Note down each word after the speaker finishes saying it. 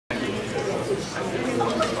My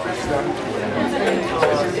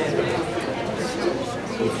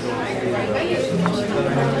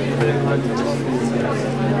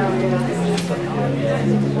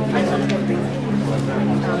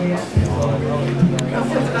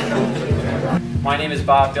name is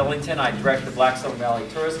Bob Billington. I direct the Blackstone Valley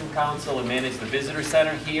Tourism Council and manage the visitor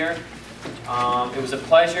center here. It was a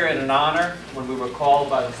pleasure and an honor when we were called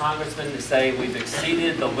by the Congressman to say we've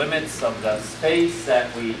exceeded the limits of the space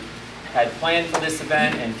that we had planned for this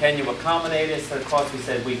event, and can you accommodate us? And of course we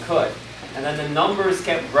said we could. And then the numbers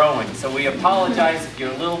kept growing. So we apologize if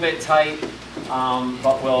you're a little bit tight,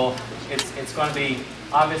 but it's going to be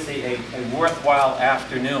obviously a worthwhile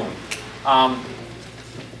afternoon.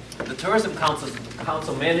 The Tourism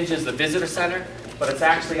Council manages the visitor center, but it's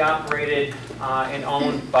actually operated and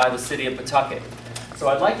owned by the city of Pawtucket. So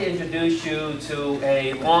I'd like to introduce you to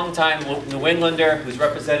a longtime New Englander who's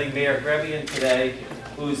representing Mayor Grevian today,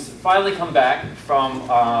 who's finally come back from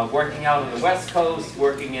working out on the West Coast,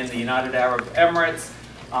 working in the United Arab Emirates.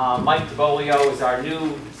 Mike DeBolio is our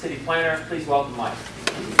new city planner. Please welcome Mike.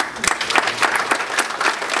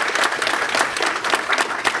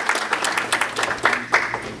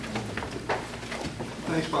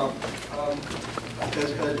 Thanks, Bob.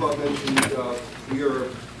 As Bob mentioned, we are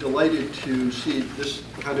delighted to see this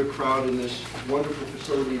kind of crowd in this wonderful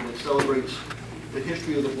facility that celebrates the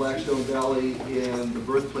history of the Blackstone Valley and the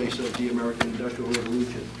birthplace of the American Industrial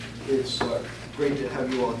Revolution. It's great to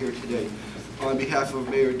have you all here today. On behalf of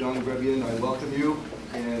Mayor Don Grevian, I welcome you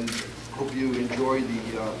and hope you enjoy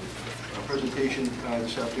the presentation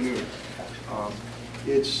this afternoon.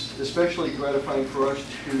 It's especially gratifying for us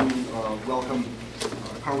to welcome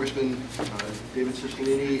Congressman David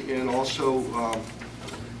Cicilline and also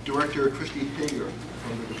Director Christy Hager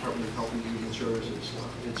from the Department of Health and Human Services.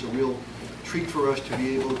 It's a real treat for us to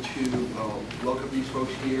be able to welcome these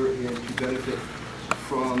folks here and to benefit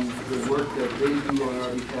from the work that they do on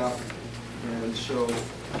our behalf. And so,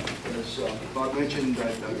 as Bob mentioned,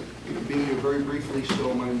 I've been here very briefly,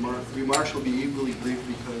 so my remarks will be equally brief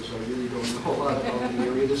because I really don't know a lot about the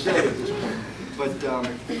area to say at this point. But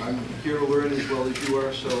I'm here to learn as well as you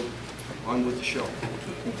are, so on with the show.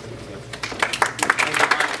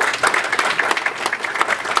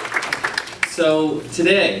 So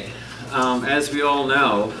today, as we all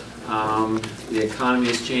know, the economy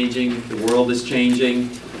is changing, the world is changing.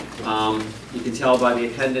 You can tell by the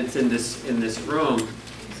attendance in this room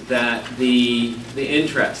that the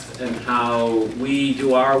interest in how we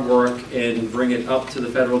do our work and bring it up to the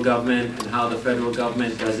federal government, and how the federal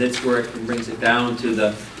government does its work and brings it down to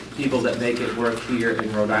the people that make it work here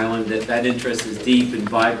in Rhode Island, that interest is deep and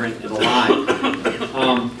vibrant and alive.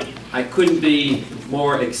 I couldn't be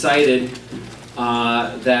more excited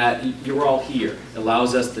that you're all here. It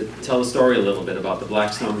allows us to tell the story a little bit about the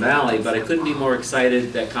Blackstone Valley, but I couldn't be more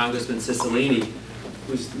excited that Congressman Cicilline,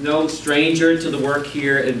 who's no stranger to the work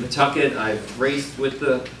here in Pawtucket. I've raced with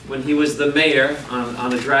when he was the mayor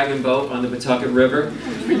on a dragon boat on the Pawtucket River.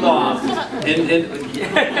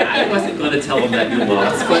 I wasn't going to tell him that you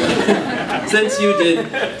lost, but since you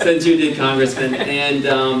did, Congressman, and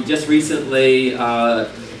just recently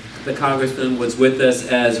the Congressman was with us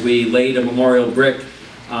as we laid a memorial brick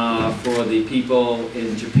for the people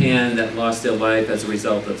in Japan that lost their life as a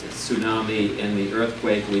result of the tsunami and the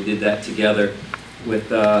earthquake. We did that together with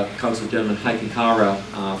Congressman Hikihara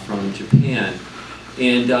from Japan.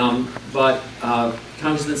 And,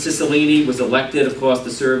 Congressman Cicilline was elected, of course,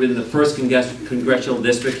 to serve in the 1st Congressional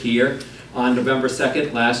District here on November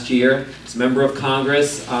 2nd last year. He's a member of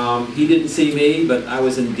Congress. He didn't see me, but I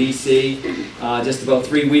was in D.C. Just about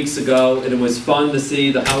 3 weeks ago, and it was fun to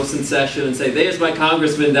see the House in session and say, there's my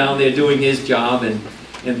congressman down there doing his job, and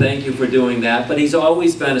thank you for doing that. But he's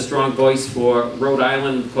always been a strong voice for Rhode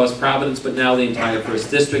Island, of course Providence, but now the entire 1st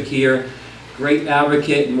District here. Great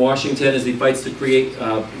advocate in Washington as he fights to create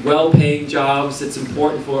well-paying jobs. It's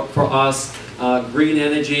important for us. Green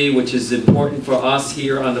energy, which is important for us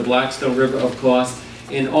here on the Blackstone River, of course,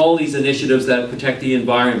 and all these initiatives that protect the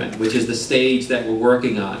environment, which is the stage that we're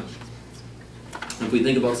working on. If we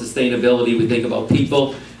think about sustainability, we think about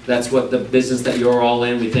people. That's what the business that you're all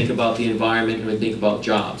in. We think about the environment, and we think about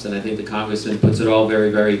jobs. And I think the Congressman puts it all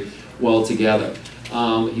very, very well together.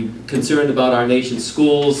 He's concerned about our nation's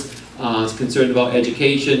schools. He's concerned about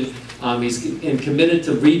education. He's committed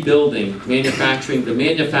to rebuilding the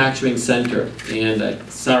manufacturing center.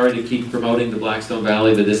 And sorry to keep promoting the Blackstone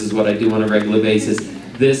Valley, but this is what I do on a regular basis.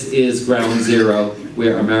 This is ground zero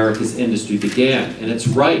where America's industry began. And it's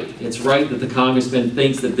right. It's right that the Congressman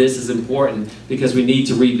thinks that this is important because we need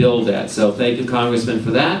to rebuild that. So thank you, Congressman,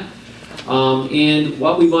 for that. And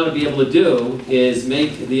what we want to be able to do is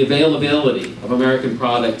make the availability of American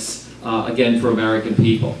products, again, for American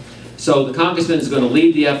people. So the Congressman is going to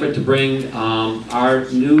lead the effort to bring our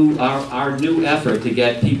new effort to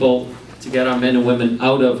get people, to get our men and women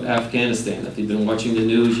out of Afghanistan. If you've been watching the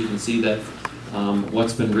news, you can see that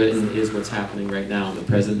what's been written is what's happening right now. The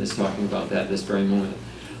President is talking about that this very moment.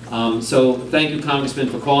 So thank you, Congressman,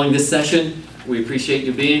 for calling this session. We appreciate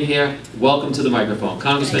you being here. Welcome to the microphone.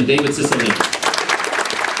 Congressman David Cicilline.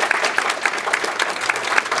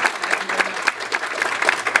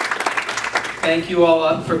 Thank you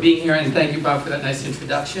all for being here, and thank you, Bob, for that nice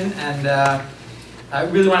introduction. And I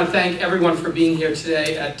really want to thank everyone for being here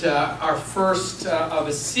today at our first of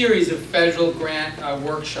a series of federal grant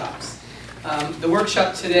workshops. The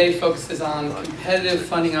workshop today focuses on competitive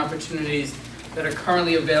funding opportunities that are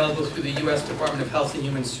currently available through the U.S. Department of Health and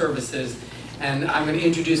Human Services. And I'm going to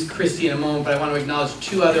introduce Christy in a moment, but I want to acknowledge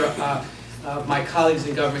two other of my colleagues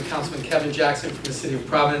in government, Councilman Kevin Jackson from the City of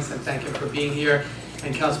Providence, and thank him for being here,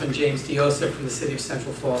 and Councilman James Diosa from the City of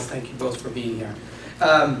Central Falls. Thank you both for being here.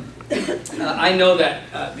 I know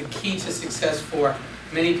that the key to success for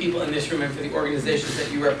many people in this room and for the organizations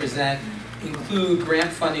that you represent include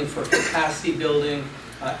grant funding for capacity building,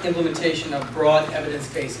 implementation of broad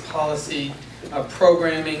evidence-based policy,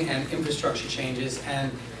 programming and infrastructure changes.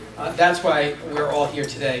 And that's why we're all here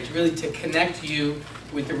today, to connect you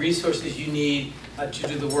with the resources you need to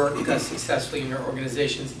do the work successfully in your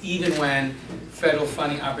organizations, even when federal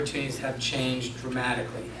funding opportunities have changed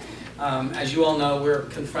dramatically. As you all know, we're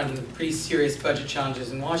confronting pretty serious budget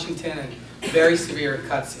challenges in Washington and very severe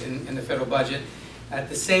cuts in the federal budget. At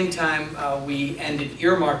the same time, we ended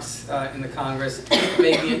earmarks in the Congress,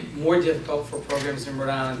 making it more difficult for programs in Rhode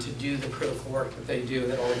Island to do the critical work that they do,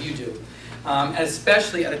 that all of you do.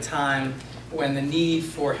 Especially at a time when the need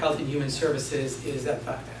for health and human services is at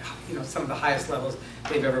the, some of the highest levels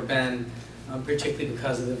they've ever been, particularly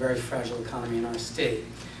because of the very fragile economy in our state.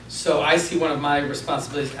 So I see one of my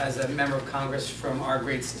responsibilities as a member of Congress from our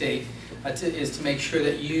great state is to make sure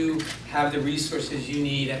that you have the resources you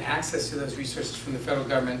need and access to those resources from the federal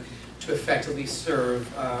government to effectively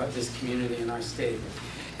serve this community in our state.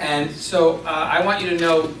 And so I want you to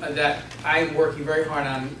know that I am working very hard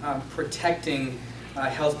on protecting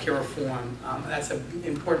healthcare reform. That's an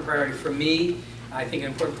important priority for me. I think an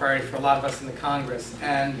important priority for a lot of us in the Congress.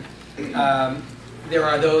 And there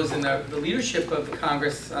are those in the leadership of the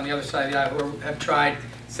Congress on the other side of the aisle who have tried,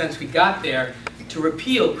 since we got there, to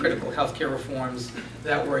repeal critical healthcare reforms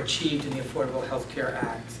that were achieved in the Affordable Health Care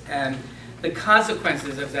Act. And the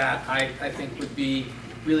consequences of that, I think, would be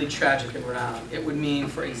really tragic in Rhode Island. It would mean,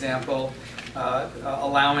 for example,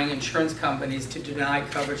 allowing insurance companies to deny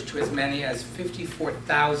coverage to as many as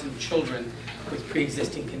 54,000 children with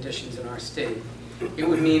pre-existing conditions in our state. It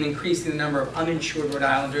would mean increasing the number of uninsured Rhode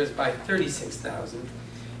Islanders by 36,000.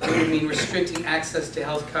 It would mean restricting access to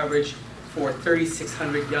health coverage for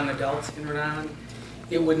 3,600 young adults in Rhode Island.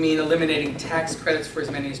 It would mean eliminating tax credits for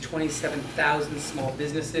as many as 27,000 small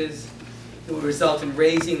businesses. It would result in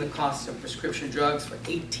raising the cost of prescription drugs for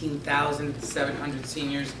 18,700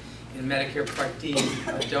 seniors in Medicare Part D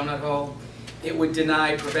donut hole. It would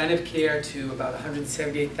deny preventive care to about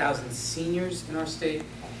 178,000 seniors in our state.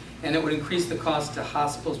 And it would increase the cost to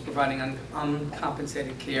hospitals providing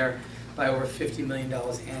uncompensated care by over $50 million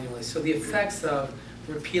annually. So the effects of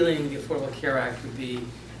repealing the Affordable Care Act would be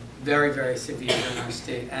very, very severe in our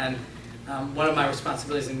state. And one of my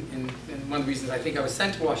responsibilities and one of the reasons I think I was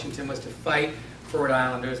sent to Washington was to fight for Rhode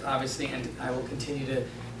Islanders, obviously, and I will continue to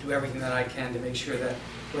do everything that I can to make sure that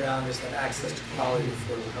Rhode Islanders have access to quality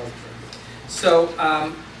affordable health care. So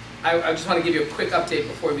I just want to give you a quick update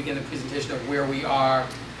before we begin the presentation of where we are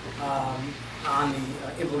on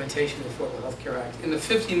the implementation of the Affordable Health Care Act. In the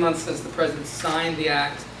 15 months since the President signed the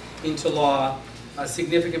Act into law,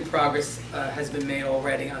 significant progress has been made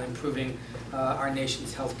already on improving our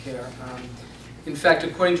nation's health care. In fact,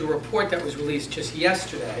 according to a report that was released just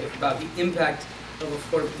yesterday about the impact of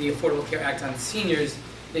the Affordable Care Act on seniors,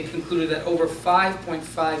 they concluded that over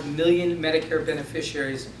 5.5 million Medicare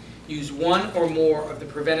beneficiaries use one or more of the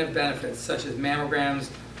preventive benefits, such as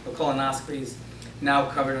mammograms or colonoscopies, now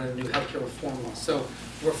covered under the new health care reform law. So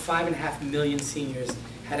over 5.5 million seniors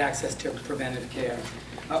had access to preventive care.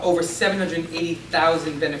 Over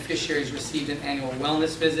 780,000 beneficiaries received an annual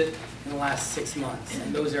wellness visit in the last 6 months.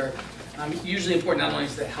 And those are usually important not only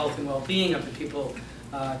to the health and well-being of the people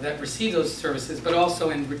that receive those services, but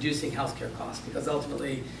also in reducing healthcare costs, because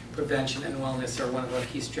ultimately prevention and wellness are one of our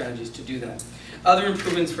key strategies to do that. Other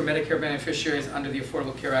improvements for Medicare beneficiaries under the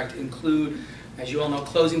Affordable Care Act include As you all know,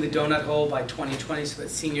 closing the donut hole by 2020 so that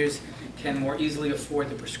seniors can more easily afford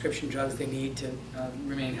the prescription drugs they need to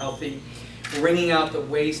remain healthy. Wringing out the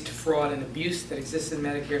waste, fraud, and abuse that exists in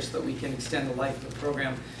Medicare so that we can extend the life of the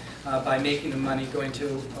program by making the money going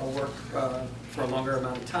to work for a longer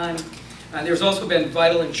amount of time. There's also been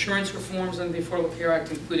vital insurance reforms under the Affordable Care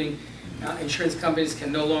Act, including insurance companies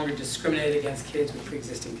can no longer discriminate against kids with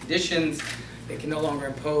pre-existing conditions. They can no longer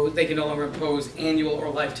impose annual or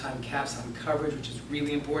lifetime caps on coverage, which is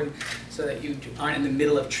really important, so that you aren't in the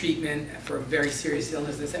middle of treatment for a very serious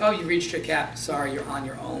illness. They say, "Oh, you reached your cap. Sorry, you're on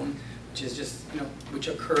your own," which is just, which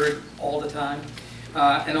occurred all the time.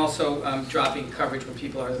 And also dropping coverage when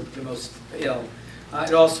people are the most ill.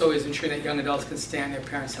 It also is ensuring that young adults can stay on their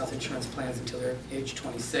parents' health insurance plans until they're age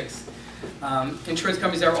 26. Insurance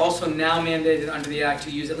companies are also now mandated under the Act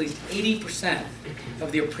to use at least 80%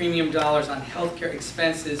 of their premium dollars on healthcare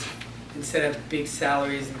expenses instead of big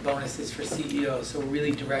salaries and bonuses for CEOs. So we're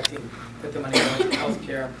really directing that the money goes to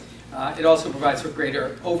healthcare. It also provides for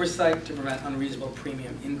greater oversight to prevent unreasonable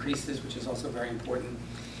premium increases, which is also very important.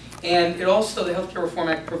 And it also, the Healthcare Reform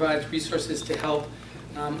Act provides resources to help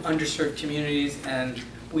underserved communities, and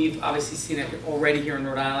we've obviously seen it already here in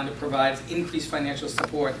Rhode Island. It provides increased financial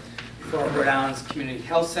support for Rhode Island's community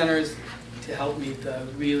health centers to help meet the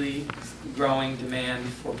really growing demand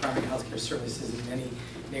for primary health care services in many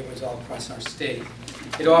neighborhoods all across our state.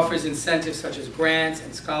 It offers incentives such as grants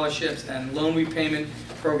and scholarships and loan repayment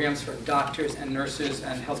programs for doctors and nurses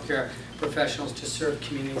and healthcare professionals to serve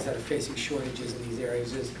communities that are facing shortages in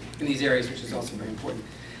these areas, which is also very important.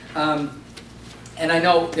 And I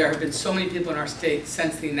know there have been so many people in our state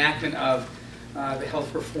since the enactment of the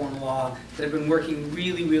health reform law that have been working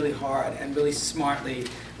really, really hard and really smartly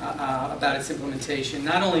about its implementation,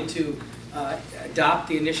 not only to adopt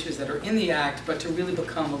the initiatives that are in the Act, but to really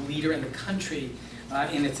become a leader in the country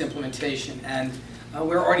in its implementation. And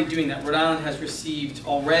we're already doing that. Rhode Island has received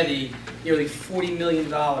already nearly $40 million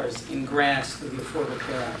in grants through the Affordable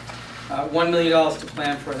Care Act. $1 million to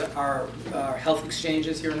plan for our health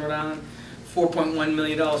exchanges here in Rhode Island, $4.1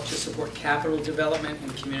 million to support capital development in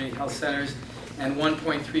community health centers, and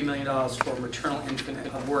 $1.3 million for maternal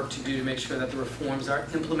infant work to do to make sure that the reforms are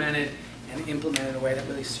implemented in a way that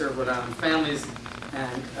really serve Rhode Island families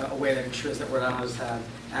and a way that ensures that Rhode Islanders have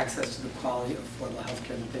access to the quality of affordable health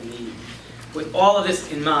care that they need. With all of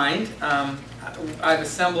this in mind, I've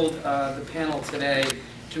assembled the panel today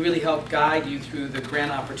to really help guide you through the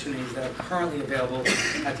grant opportunities that are currently available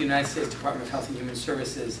at the United States Department of Health and Human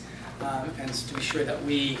Services, and to be sure that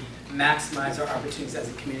we maximize our opportunities as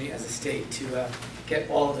a community, as a state, to get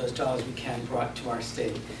all of those dollars we can brought to our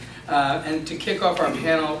state. And to kick off our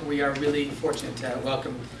panel, we are really fortunate to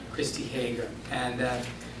welcome Christy Hager. And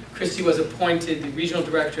Christy was appointed the Regional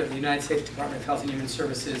Director of the United States Department of Health and Human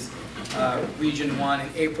Services, Region 1, in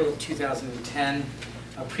April of 2010.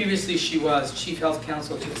 Previously, she was Chief Health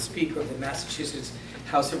Counsel to the Speaker of the Massachusetts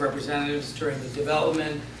House of Representatives during the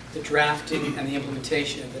development, the drafting, and the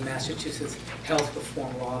implementation of the Massachusetts Health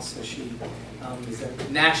Reform Law. So she is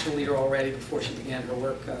a national leader already before she began her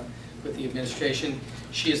work with the administration.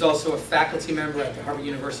 She is also a faculty member at the Harvard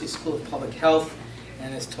University School of Public Health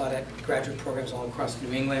and has taught at graduate programs all across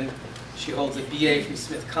New England. She holds a BA from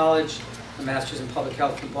Smith College, a Master's in Public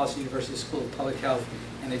Health from Boston University School of Public Health,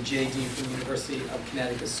 and a JD from the University of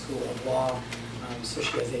Connecticut School of Law. So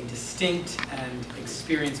she has a distinct and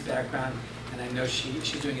experienced background, and I know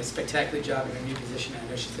she's doing a spectacular job in her new position. I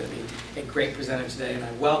know she's going to be a great presenter today, and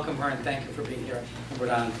I welcome her and thank her for being here in Rhode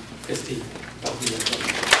Island. Christy, welcome to you.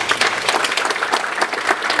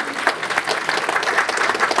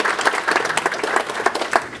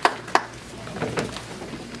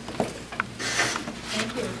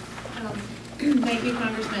 Thank you,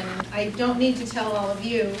 Congressman. I don't need to tell all of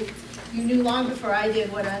you, you knew long before I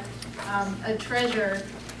did what a treasure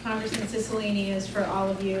Congressman Cicilline is for all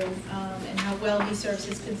of you, and how well he serves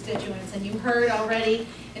his constituents. And you heard already,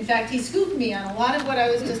 in fact, he scooped me on a lot of what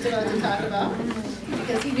I was just about to talk about,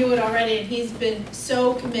 because he knew it already, and he's been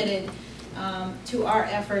so committed to our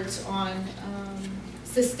efforts on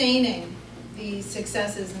sustaining the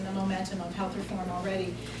successes and the momentum of health reform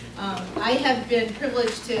already. I have been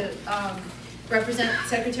privileged to represent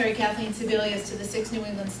Secretary Kathleen Sebelius to the 6 New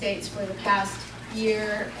England states for the past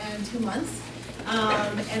year and 2 months.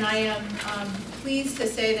 And I am pleased to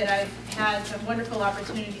say that I've had some wonderful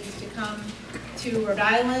opportunities to come to Rhode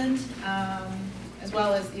Island, as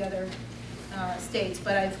well as the other states.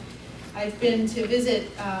 But I've been to visit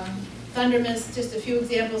Thunder Mist, just a few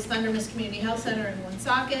examples, Thunder Mist Community Health Center in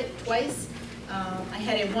Woonsocket twice. I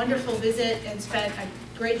had a wonderful visit and spent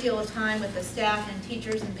a great deal of time with the staff and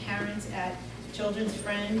teachers and parents at children's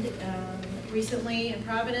friend recently in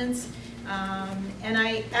Providence. And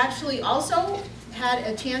I actually also had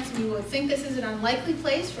a chance, and you would think this is an unlikely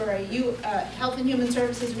place for a Health and Human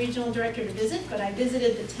Services Regional Director to visit, but I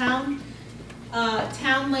visited the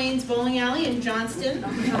Town Lanes Bowling Alley in Johnston,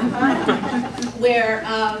 where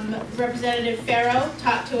Representative Farrow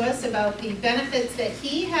talked to us about the benefits that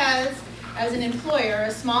he has as an employer,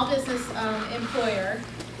 a small business employer,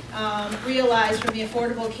 realized from the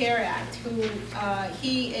Affordable Care Act, who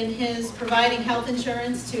he, in his providing health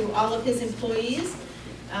insurance to all of his employees,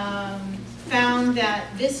 found that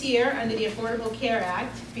this year, under the Affordable Care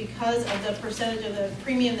Act, because of the percentage of the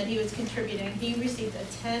premium that he was contributing, he received a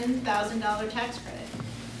 $10,000 tax credit,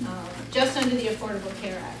 just under the Affordable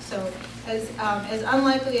Care Act. So as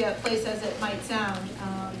unlikely a place as it might sound,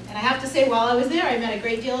 and I have to say, while I was there, I met a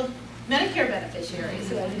great deal of Medicare beneficiaries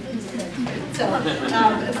who I didn't consider. So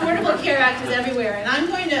Affordable Care Act is everywhere, and I'm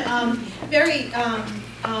going to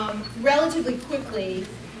relatively quickly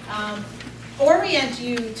orient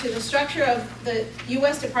you to the structure of the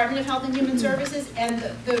U.S. Department of Health and Human Services and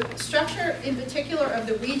the structure in particular of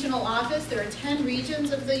the regional office. There are 10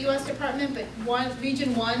 regions of the U.S. Department, but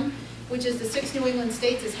Region 1, which is the 6 New England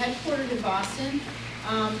states, is headquartered in Boston.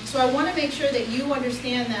 So I want to make sure that you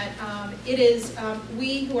understand that it is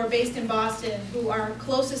we who are based in Boston who are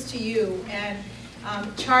closest to you and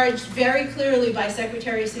charged very clearly by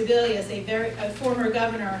Secretary Sebelius, a former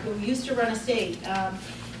governor who used to run a state,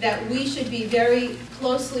 that we should be very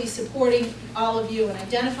closely supporting all of you and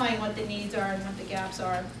identifying what the needs are and what the gaps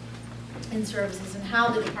are in services and how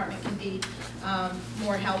the department can be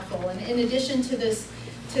more helpful. And in addition to this,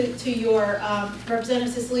 to your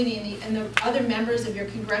Representative Cicilline and the other members of your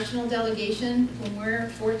congressional delegation, whom we're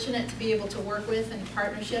fortunate to be able to work with in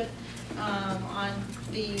partnership on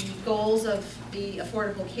the goals of the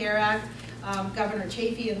Affordable Care Act, Governor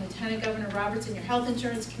Chafee and Lieutenant Governor Roberts and your Health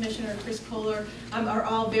Insurance Commissioner, Chris Kohler, are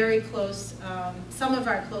all very close, some of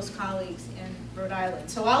our close colleagues in Rhode Island.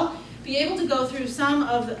 So I'll be able to go through some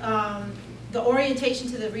of the orientation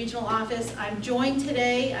to the regional office. I'm joined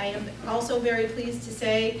today, I am also very pleased to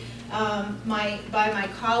say, by my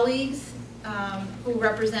colleagues who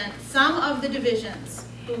represent some of the divisions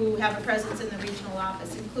who have a presence in the regional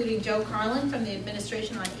office, including Joe Carlin from the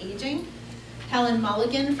Administration on Aging, Helen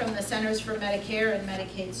Mulligan from the Centers for Medicare and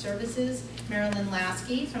Medicaid Services, Marilyn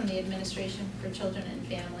Lasky from the Administration for Children and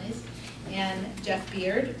Families, and Jeff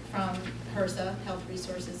Beard from HRSA, Health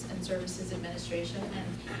Resources and Services Administration.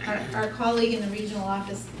 And our colleague in the regional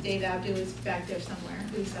office, Dave Abdu, is back there somewhere,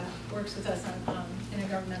 who works with us on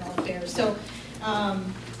intergovernmental affairs. So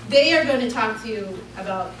they are going to talk to you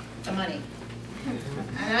about the money.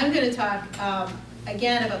 And I'm going to talk,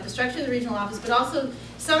 again, about the structure of the regional office, but also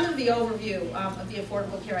some of the overview of the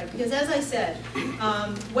Affordable Care Act. Because as I said,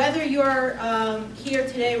 whether you're here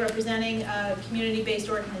today representing a community-based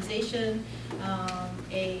organization,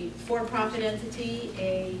 a for-profit entity,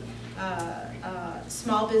 a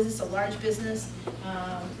small business, a large business,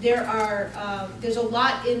 there's a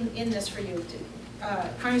lot in this for you.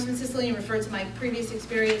 Congressman Cicilline referred to my previous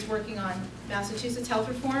experience working on Massachusetts health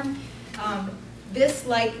reform. This,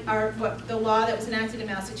 like the law that was enacted in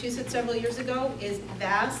Massachusetts several years ago, is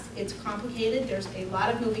vast, it's complicated, there's a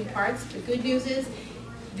lot of moving parts. The good news is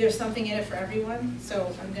there's something in it for everyone,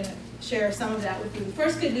 so I'm going to share some of that with you. The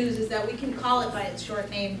first good news is that we can call it by its short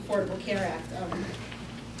name, Affordable Care Act.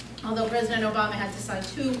 Although President Obama had to sign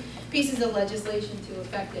 2 pieces of legislation to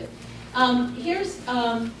effect it. Here's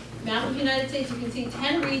a map of the United States. You can see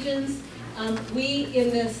 10 regions. We, in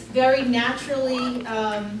this very naturally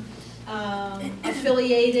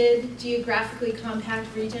affiliated, geographically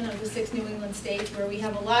compact region of the 6 New England states, where we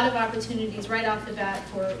have a lot of opportunities right off the bat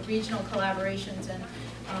for regional collaborations and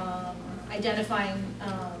identifying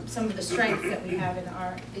some of the strengths that we have in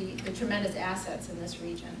the tremendous assets in this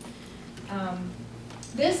region.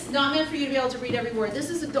 This, not meant for you to be able to read every word, this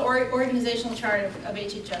is the organizational chart of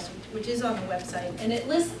HHS, which is on the website, and it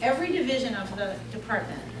lists every division of the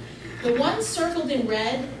department. The ones circled in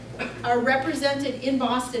red are represented in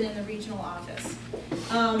Boston in the regional office.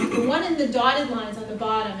 The one in the dotted lines on the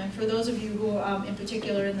bottom, and for those of you who in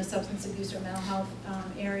particular in the substance abuse or mental health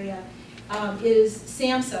area, is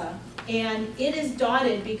SAMHSA. And it is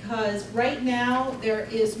dotted because right now there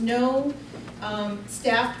is no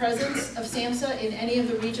staff presence of SAMHSA in any of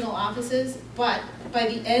the regional offices, but by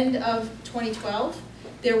the end of 2012,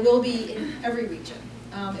 there will be in every region.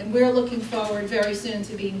 And we're looking forward very soon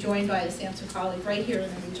to being joined by a SAMHSA colleague right here in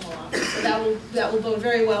the regional office. So that will bode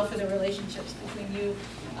very well for the relationships between you,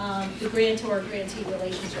 the grantor-grantee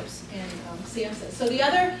relationships in SAMHSA. So the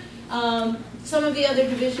other Some of the other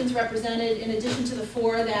divisions represented, in addition to the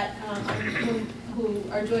four that who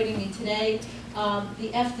are joining me today, the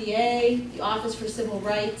FDA, the Office for Civil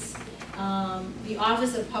Rights, the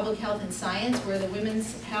Office of Public Health and Science, where the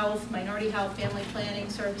Women's Health, Minority Health, Family Planning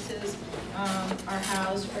Services are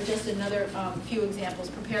housed, are just another few examples.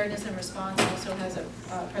 Preparedness and Response also has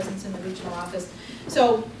a presence in the regional office.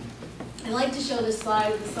 So I'd like to show this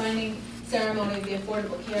slide of the signing ceremony of the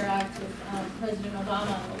Affordable Care Act with President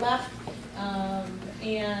Obama on the left,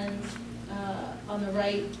 and on the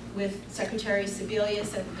right with Secretary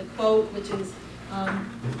Sebelius, and the quote, which is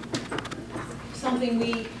something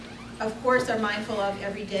we, of course, are mindful of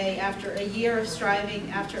every day. After a year of striving,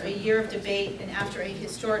 after a year of debate, and after a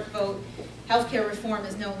historic vote, healthcare reform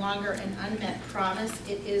is no longer an unmet promise.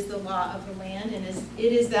 It is the law of the land, and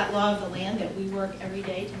it is that law of the land that we work every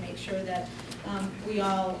day to make sure that we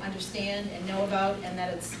all understand and know about, and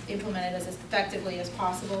that it's implemented as effectively as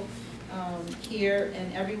possible here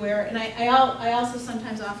and everywhere. And I also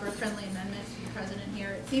sometimes offer a friendly amendment to the President here.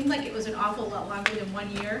 It seemed like it was an awful lot longer than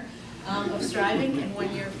 1 year of striving and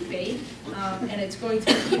 1 year of faith, and it's going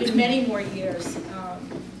to be even many more years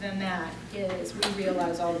than that as we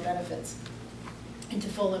realize all the benefits into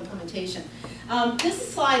full implementation.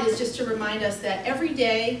 This slide is just to remind us that every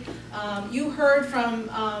day, you heard from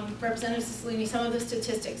Representative Cicilline some of the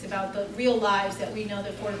statistics about the real lives that we know the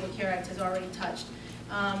Affordable Care Act has already touched.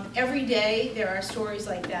 Every day there are stories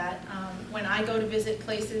like that. When I go to visit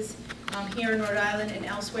places here in Rhode Island and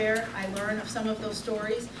elsewhere, I learn of some of those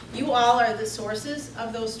stories. You all are the sources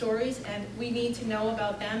of those stories, and we need to know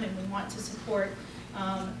about them, and we want to support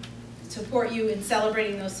you in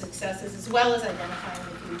celebrating those successes, as well as identifying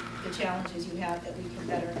with you the challenges you have that we can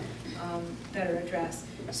better address.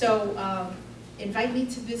 So invite me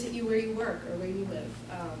to visit you where you work or where you live.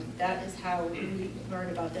 That is how we learn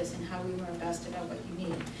about this and how we learn best about what you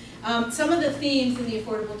need. Some of the themes in the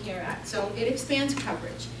Affordable Care Act. So it expands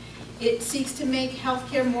coverage. It seeks to make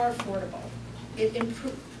healthcare more affordable. It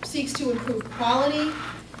seeks to improve quality,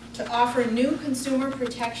 to offer new consumer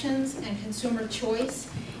protections and consumer choice,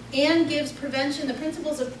 and gives prevention, the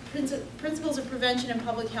principles of prevention and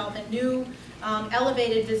public health, a new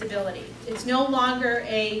elevated visibility. It's no longer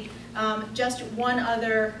just one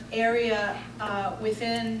other area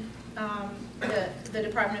within the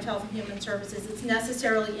Department of Health and Human Services. It's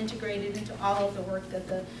necessarily integrated into all of the work that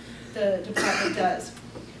the department does.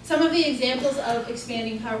 Some of the examples of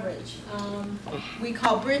expanding coverage we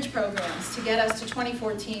call bridge programs to get us to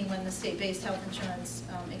 2014, when the state-based health insurance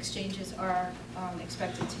exchanges are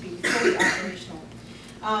expected to be fully operational.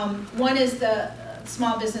 One is the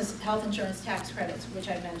small business health insurance tax credits, which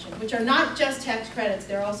I mentioned, which are not just tax credits,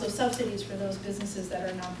 they're also subsidies for those businesses that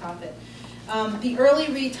are nonprofit. The early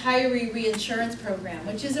retiree reinsurance program,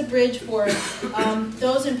 which is a bridge for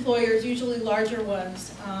those employers, usually larger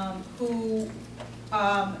ones, who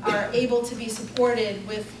are able to be supported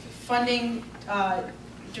with funding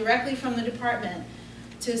directly from the department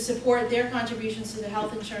to support their contributions to the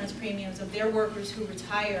health insurance premiums of their workers who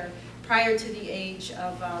retire prior to the age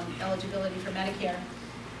of eligibility for Medicare.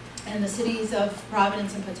 And the cities of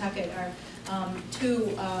Providence and Pawtucket are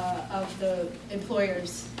two of the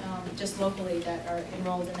employers just locally that are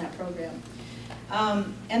enrolled in that program.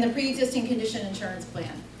 And the pre-existing condition insurance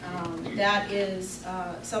plan. That is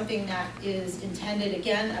something that is intended,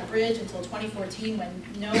 again, a bridge until 2014, when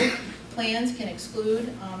no plans can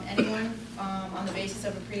exclude anyone on the basis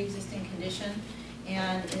of a pre-existing condition,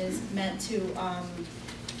 and is meant to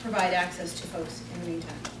provide access to folks in the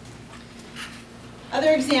meantime.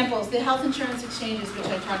 Other examples, the health insurance exchanges, which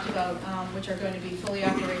I talked about, which are going to be fully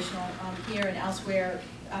operational here and elsewhere.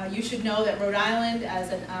 You should know that Rhode Island, as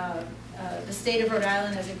the state of Rhode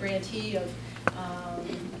Island, as a grantee of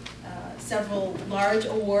several large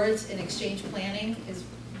awards in exchange planning, is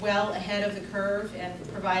well ahead of the curve and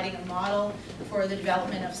providing a model for the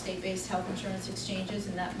development of state-based health insurance exchanges,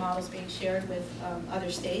 and that model is being shared with other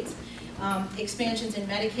states. Expansions in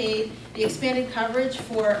Medicaid, the expanded coverage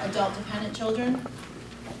for adult dependent children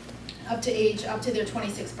up to their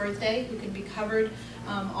 26th birthday, who can be covered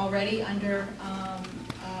already under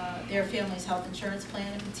their family's health insurance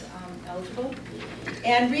plan if it's eligible.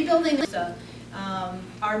 And rebuilding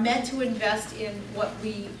are meant to invest in what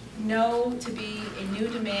we know to be a new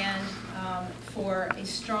demand for a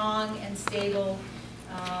strong and stable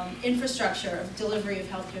infrastructure of delivery of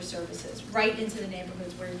healthcare services right into the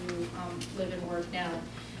neighborhoods where you live and work now,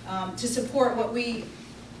 to support what we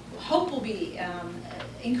hope will be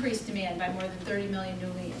increased demand by more than 30 million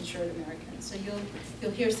newly insured Americans. So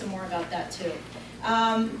you'll hear some more about that too.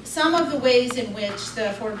 Some of the ways in which the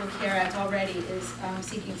Affordable Care Act already is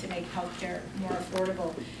seeking to make health care more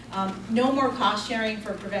affordable. No more cost sharing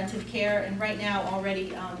for preventive care, and right now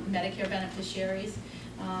already Medicare beneficiaries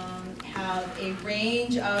have a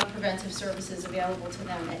range of preventive services available to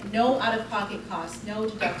them at no out-of-pocket costs, no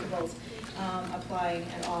deductibles applying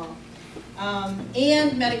at all.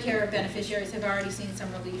 And Medicare beneficiaries have already seen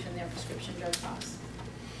some relief in their prescription drug costs.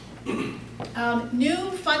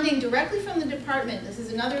 New funding directly from the department. This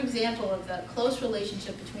is another example of the close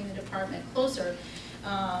relationship between the department,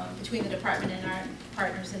 between the department and our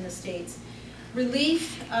partners in the states.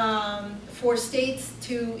 Relief for states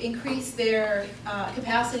to increase their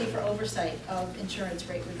capacity for oversight of insurance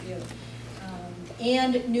rate review.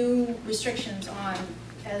 And new restrictions on,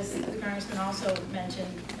 as the Congressman also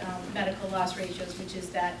mentioned, medical loss ratios, which is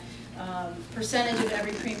that percentage of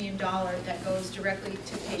every premium dollar that goes directly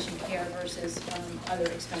to patient care versus other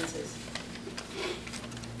expenses.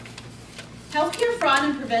 Healthcare fraud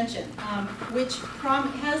and prevention, which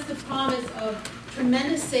has the promise of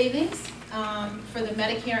tremendous savings for the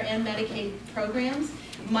Medicare and Medicaid programs,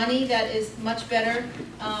 money that is much better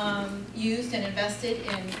used and invested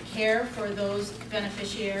in care for those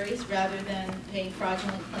beneficiaries rather than paying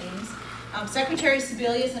fraudulent claims. Secretary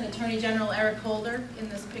Sebelius and Attorney General Eric Holder, in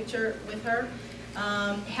this picture with her,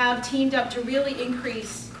 have teamed up to really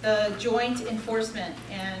increase the joint enforcement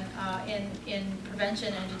and in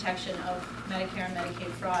prevention and detection of Medicare and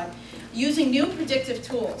Medicaid fraud using new predictive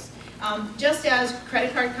tools. Just as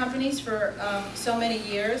credit card companies for so many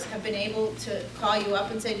years have been able to call you up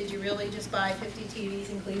and say, did you really just buy 50 TVs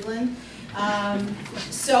in Cleveland?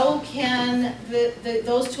 So can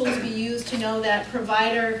those tools be used to know that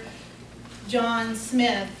provider John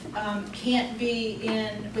Smith can't be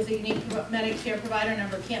in, with a unique Medicare provider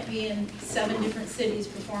number, can't be in 7 different cities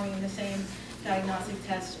performing the same diagnostic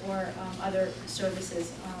test or other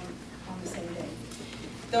services on the same day.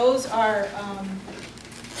 Those are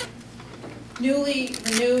newly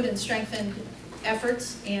renewed and strengthened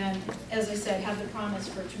efforts, and as I said, have the promise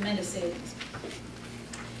for tremendous savings.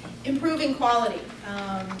 Improving quality,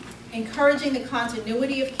 encouraging the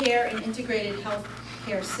continuity of care in integrated health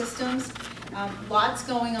care systems. Lots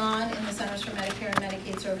going on in the Centers for Medicare and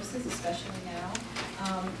Medicaid Services, especially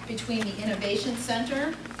now, between the Innovation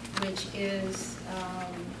Center, which is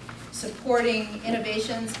supporting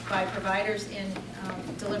innovations by providers in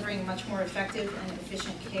delivering much more effective and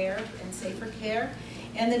efficient care and safer care,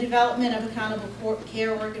 and the development of accountable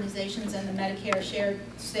care organizations and the Medicare Shared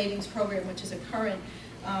Savings Program, which is a current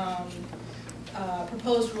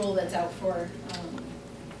proposed rule that's out for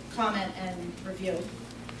comment and review.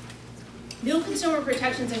 New consumer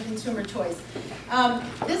protections and consumer choice.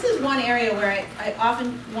 This is one area where I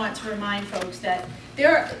often want to remind folks that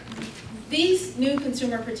these new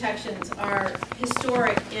consumer protections are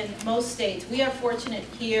historic in most states. We are fortunate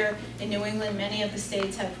here in New England. Many of the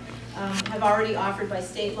states have already offered by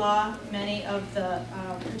state law many of the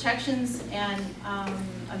protections and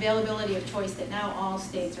availability of choice that now all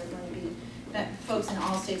states are going to be, that folks in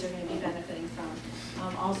all states are going to be benefiting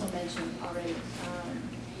from. Also mentioned already.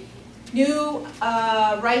 New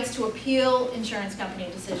rights to appeal insurance company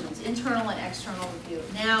decisions, internal and external review.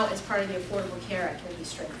 Now, as part of the Affordable Care Act, will be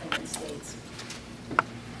strengthened in states.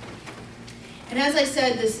 And as I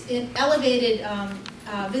said, this elevated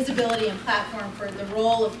visibility and platform for the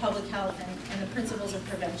role of public health and the principles of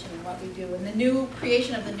prevention and what we do, and the new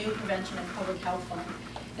creation of the new Prevention and Public Health Fund.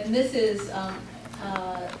 And this is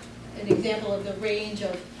an example of the range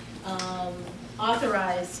of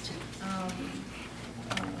authorized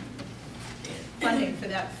funding for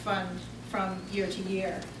that fund from year to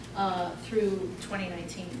year through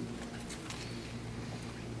 2019.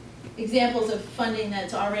 Examples of funding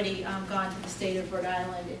that's already gone to the state of Rhode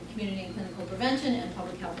Island in community and clinical prevention and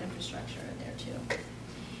public health infrastructure are there too.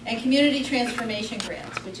 And community transformation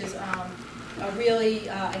grants, which is a really,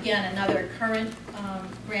 again, another current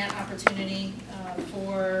grant opportunity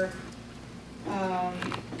for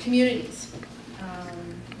communities.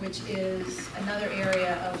 Which is another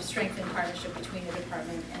area of strengthened partnership between the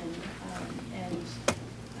department and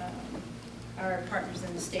our partners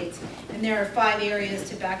in the states. And there are 5 areas: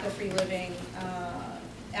 tobacco-free living,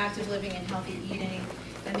 active living and healthy eating,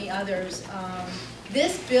 and the others.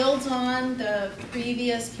 This builds on the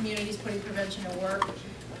previous Communities Putting Prevention to Work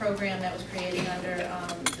program that was created under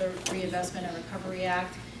the Reinvestment and Recovery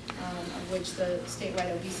Act, of which the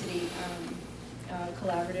statewide obesity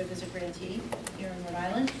collaborative is a grantee here in Rhode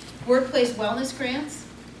Island. Workplace wellness grants,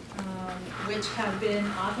 which have been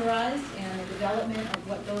authorized, and the development of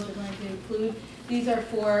what those are going to include. These are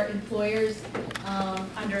for employers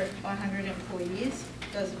under 100 employees.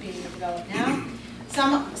 Those are being developed now.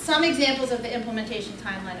 Some examples of the implementation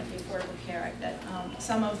timeline of the Affordable Care Act, that,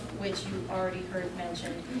 some of which you already heard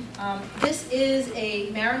mentioned. This is a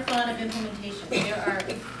marathon of implementation. There are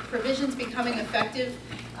provisions becoming effective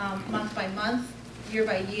month by month, year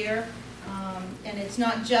by year, and it's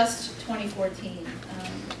not just 2014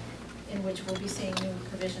 in which we'll be seeing new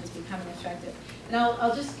provisions becoming effective. And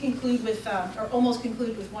I'll just conclude with, or almost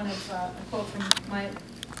conclude with a quote from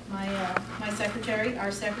my secretary,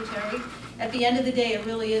 our secretary. At the end of the day, it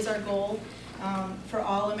really is our goal for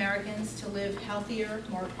all Americans to live healthier,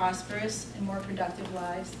 more prosperous, and more productive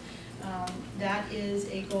lives. That is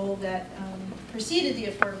a goal that preceded the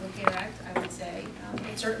Affordable Care Act, I would say.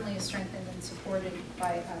 It certainly is strengthened and supported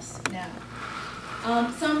by us now.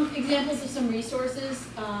 Some examples of some resources.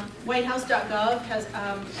 Whitehouse.gov has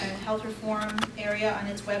a health reform area on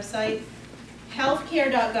its website.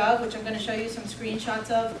 Healthcare.gov, which I'm going to show you some screenshots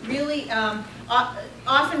of, really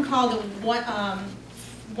often called a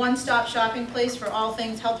one-stop shopping place for all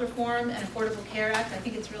things health reform and Affordable Care Act. I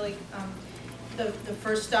think it's really the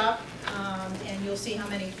first stop, and you'll see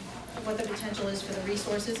what the potential is for the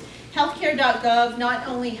resources. Healthcare.gov not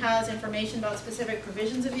only has information about specific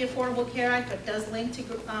provisions of the Affordable Care Act, but does link to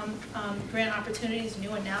grant opportunities,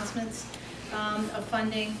 new announcements of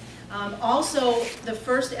funding. Also, the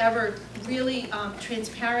first ever really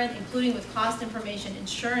transparent, including with cost information,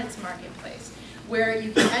 insurance marketplace, where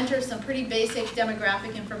you can enter some pretty basic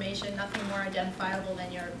demographic information, nothing more identifiable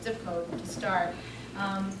than your zip code to start.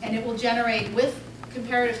 And it will generate, with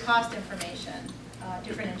comparative cost information,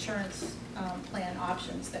 different insurance plan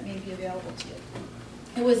options that may be available to you.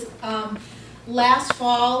 It was last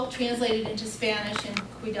fall translated into Spanish in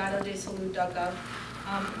cuidadodesalud.gov.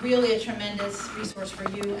 Really a tremendous resource for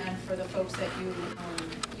you and for the folks that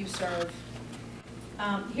you serve.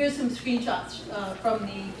 Here's some screenshots from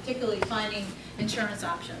particularly finding insurance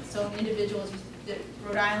options. So individuals,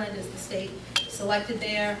 Rhode Island is the state selected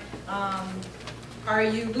there. Are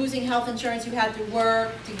you losing health insurance? You had to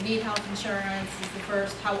work. Do you need health insurance? Is the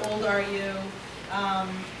first. How old are you?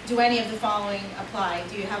 Do any of the following apply?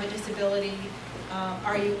 Do you have a disability?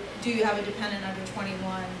 Do you have a dependent under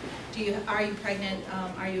 21? Are you pregnant?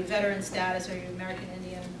 Are you a veteran status? Are you American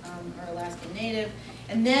Indian or Alaskan Native?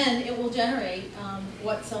 And then it will generate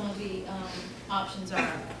what some of the options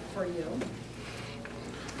are for you.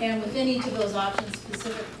 And within each of those options,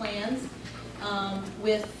 specific plans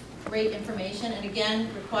with rate information, and again,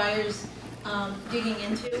 requires digging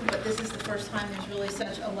into, but this is the first time there's really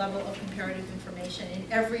such a level of comparative information in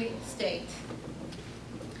every state.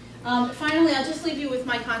 Finally, I'll just leave you with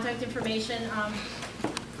my contact information.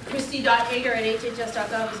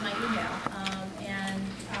 Christy.hager@hhs.gov is my email, and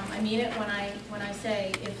I mean it when I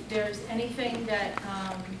say if there's anything that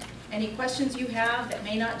any questions you have that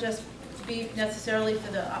may not just be necessarily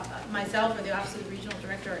for myself or the Office of the Regional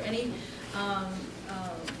Director, or any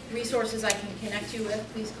resources I can connect you with,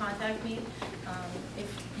 please contact me. If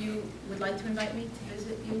you would like to invite me to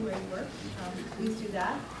visit you where you work, please do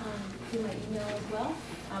that through my email as well,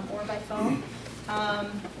 or by phone.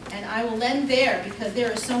 And I will end there because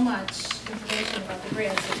there is so much information about the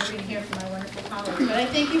grants that you're going to hear from my wonderful colleagues. But I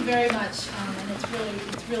thank you very much, and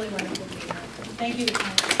it's really wonderful to be here. Thank you.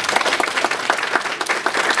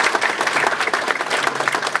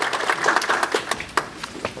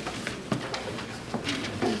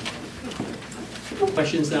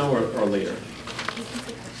 Questions now or later?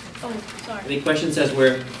 Oh, sorry. Any questions as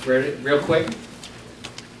we're real quick?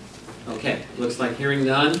 Okay, looks like hearing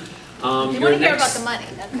none. You want to hear about the money.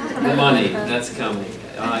 The money, that's coming.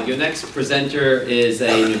 Your next presenter is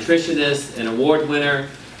a nutritionist, an award winner.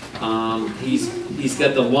 He's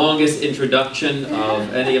got the longest introduction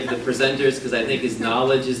of any of the presenters because I think his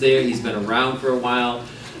knowledge is there. He's been around for a while.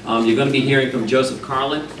 You're going to be hearing from Joseph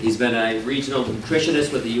Carlin. He's been a regional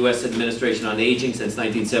nutritionist with the U.S. Administration on Aging since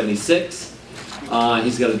 1976.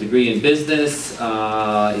 He's got a degree in business.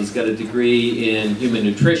 He's got a degree in human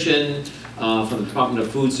nutrition from the Department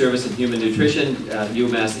of Food Service and Human Nutrition at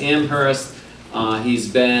UMass Amherst. He's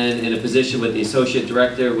been in a position with the Associate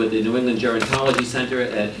Director with the New England Gerontology Center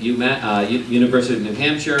at University of New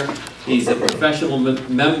Hampshire. He's a professional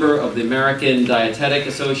member of the American Dietetic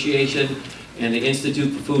Association and the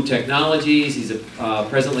Institute for Food Technologies. He's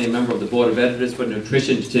presently a member of the Board of Editors for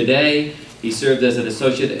Nutrition Today. He served as an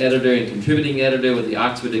associate editor and contributing editor with the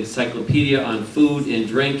Oxford Encyclopedia on Food and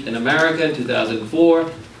Drink in America in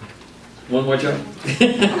 2004. One more, Joe.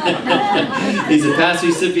 He's a past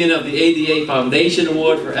recipient of the ADA Foundation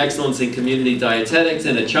Award for Excellence in Community Dietetics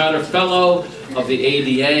and a Charter Fellow of the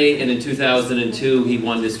ADA. And in 2002, he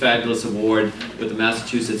won this fabulous award with the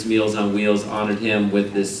Massachusetts Meals on Wheels, honored him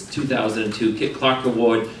with this 2002 Kit Clark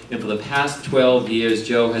Award. And for the past 12 years,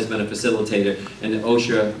 Joe has been a facilitator in the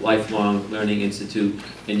OSHA Lifelong Learning Institute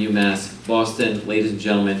in UMass Boston. Ladies and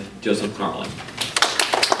gentlemen, Joseph Carlin.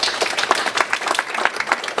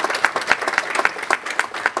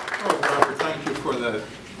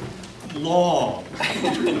 Long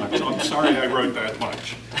introduction. I'm sorry I wrote that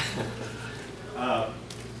much.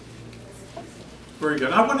 Very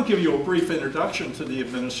good. I want to give you a brief introduction to the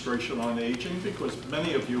Administration on Aging because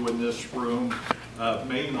many of you in this room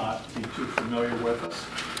may not be too familiar with us.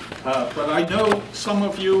 But I know some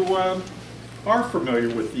of you are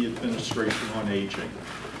familiar with the Administration on Aging.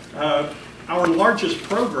 Our largest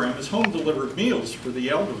program is home-delivered meals for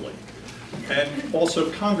the elderly and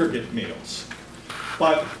also congregate meals.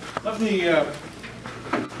 But let me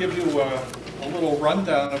give you a little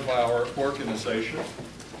rundown of our organization.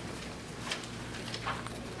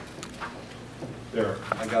 There,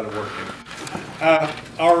 I got it working.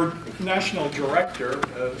 Our National Director,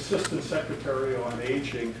 Assistant Secretary on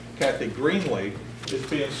Aging, Kathy Greenlee, is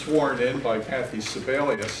being sworn in by Kathy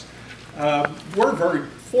Sebelius. We're very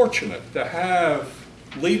fortunate to have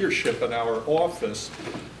leadership in our office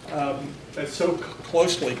that's so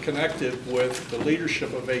closely connected with the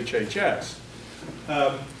leadership of HHS.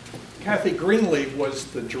 Kathy Greenlee was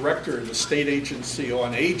the director of the State Agency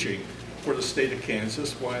on Aging for the state of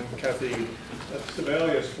Kansas when Kathy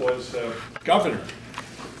Sebelius was governor.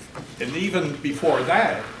 And even before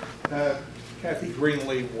that, Kathy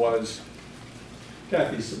Greenlee was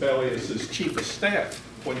Kathy Sebelius' chief of staff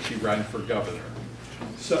when she ran for governor.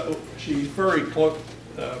 So she's very closely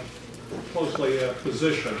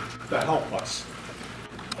positioned to help us.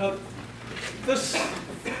 This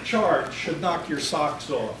chart should knock your socks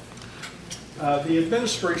off. The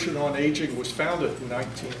Administration on Aging was founded in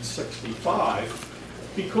 1965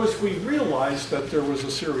 because we realized that there was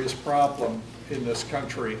a serious problem in this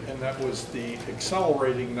country, and that was the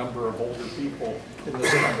accelerating number of older people in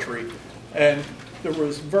this country. And there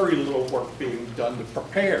was very little work being done to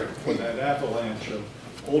prepare for that avalanche of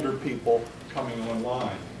older people coming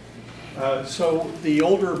online. So the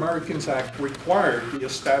Older Americans Act required the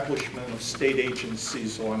establishment of state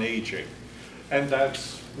agencies on aging. And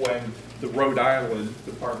that's when the Rhode Island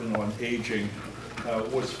Department on Aging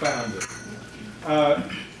was founded.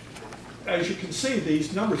 As you can see,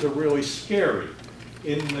 these numbers are really scary.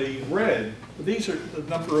 In the red, these are the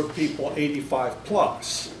number of people 85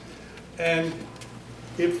 plus. And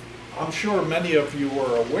I'm sure many of you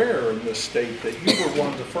are aware in this state that you were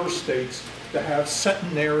one of the first states to have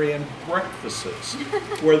centenarian breakfasts,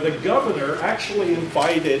 where the governor actually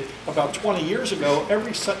invited, about 20 years ago,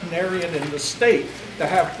 every centenarian in the state to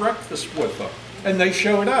have breakfast with them. And they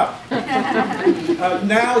showed up.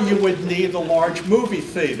 Now you would need a large movie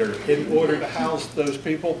theater in order to house those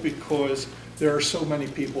people because there are so many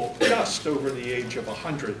people just over the age of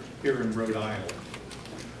 100 here in Rhode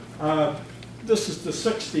Island. This is the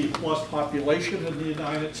 60-plus population in the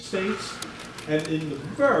United States. And in the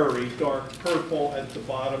very dark purple at the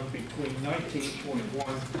bottom, between 19.1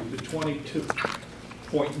 to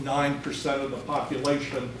 22.9% of the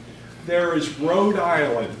population, there is Rhode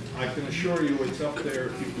Island. I can assure you it's up there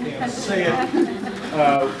if you can't see it.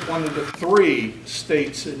 One of the 3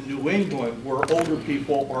 states in New England where older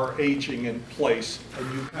people are aging in place, and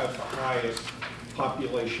you have the highest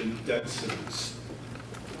population densities.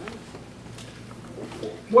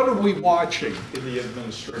 What are we watching in the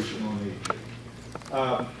Administration on Aging?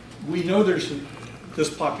 We know this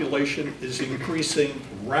population is increasing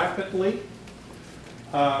rapidly,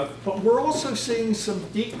 but we're also seeing some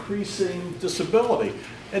decreasing disability,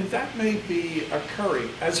 and that may be occurring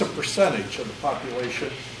as a percentage of the population,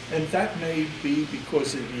 and that may be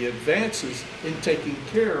because of the advances in taking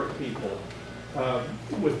care of people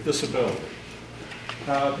with disability.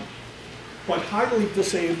 But highly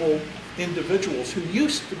disabled individuals who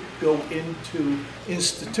used to go into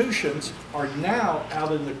institutions are now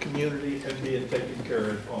out in the community and being taken care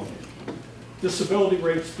of at home. Disability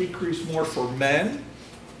rates decrease more for men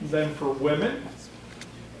than for women,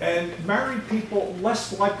 and married people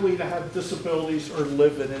less likely to have disabilities or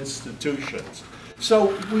live in institutions.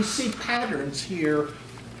 So we see patterns here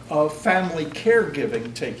of family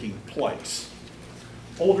caregiving taking place.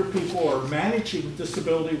 Older people are managing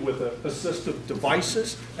disability with assistive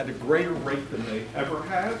devices at a greater rate than they ever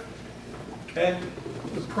have. And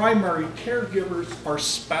the primary caregivers are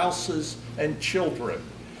spouses and children.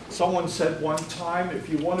 Someone said one time, if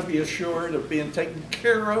you want to be assured of being taken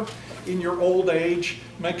care of in your old age,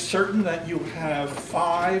 make certain that you have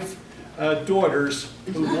 5 daughters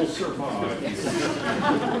who will survive.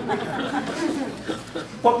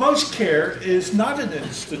 But most care is not in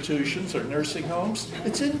institutions or nursing homes.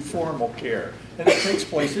 It's informal care, and it takes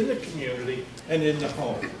place in the community and in the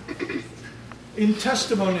home. In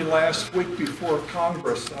testimony last week before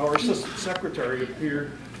Congress, our Assistant Secretary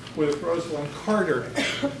appeared with Rosalind Carter,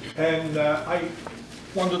 and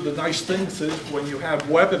one of the nice things is when you have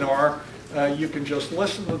webinar, you can just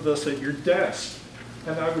listen to this at your desk.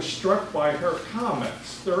 And I was struck by her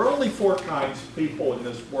comments. There are only 4 kinds of people in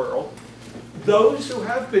this world: those who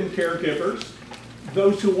have been caregivers,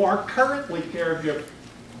 those who are currently caregivers,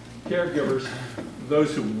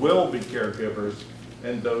 those who will be caregivers,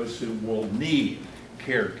 and those who will need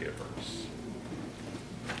caregivers.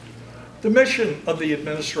 The mission of the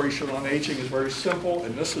Administration on Aging is very simple,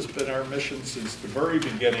 and this has been our mission since the very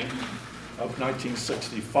beginning of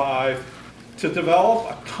 1965, to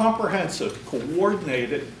develop a comprehensive,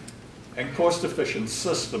 coordinated, and cost-efficient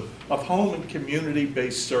system of home and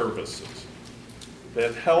community-based services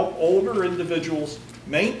that help older individuals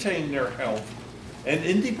maintain their health and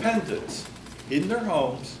independence in their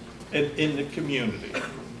homes and in the community.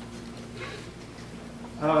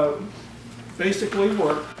 Basically,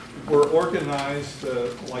 we're organized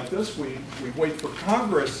like this. We wait for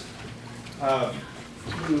Congress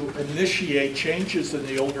to initiate changes in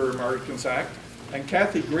the Older Americans Act, and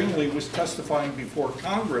Kathy Greenlee was testifying before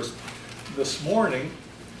Congress this morning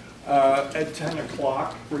at 10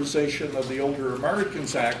 o'clock, authorization of the Older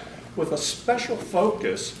Americans Act, with a special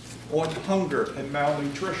focus on hunger and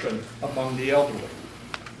malnutrition among the elderly.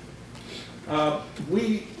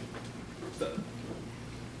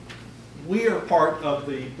 We are part of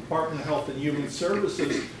the Department of Health and Human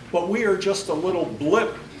Services, but we are just a little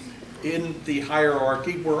blip in the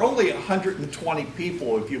hierarchy. We're only 120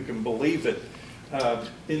 people, if you can believe it,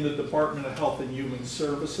 in the Department of Health and Human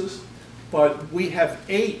Services, but we have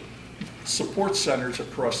 8 support centers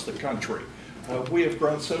across the country. We have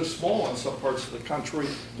grown so small in some parts of the country,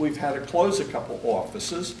 we've had to close a couple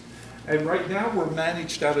offices, and right now we're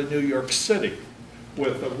managed out of New York City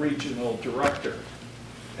with a regional director.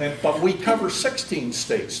 But we cover 16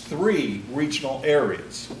 states, 3 regional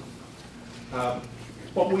areas.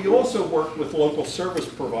 But we also work with local service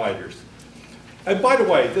providers. And by the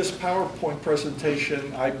way, this PowerPoint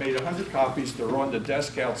presentation, I made 100 copies. They're on the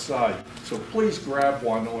desk outside. So please grab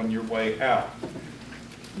one on your way out.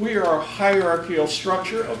 We are a hierarchical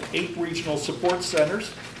structure of 8 regional support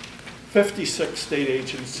centers, 56 state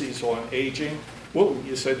agencies on aging. Well,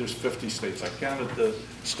 you say there's 50 states. I counted the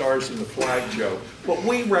stars in the flag, Joe. But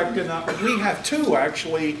we recognize, we have 2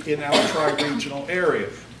 actually in our tri-regional area.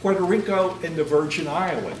 Puerto Rico and the Virgin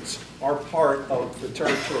Islands are part of the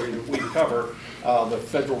territory that we cover, the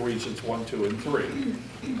federal regions 1, 2, and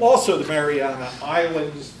 3. Also the Mariana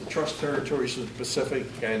Islands, the Trust Territories of the Pacific,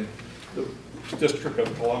 and the District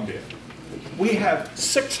of Columbia. We have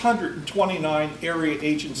 629 area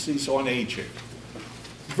agencies on aging.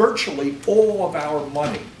 Virtually all of our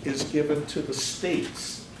money is given to the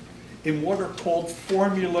states in what are called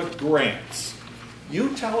formula grants.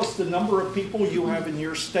 You tell us the number of people you have in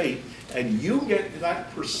your state, and you get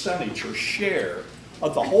that percentage or share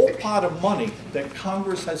of the whole pot of money that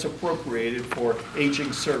Congress has appropriated for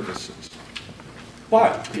aging services.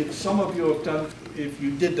 But if some of you have done, if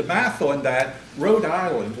you did the math on that, Rhode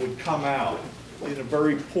Island would come out in a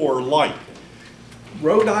very poor light.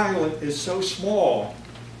 Rhode Island is so small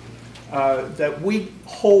that we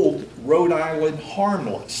hold Rhode Island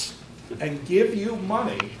harmless and give you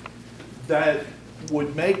money that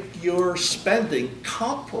would make your spending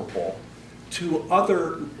comparable to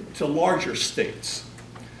larger states.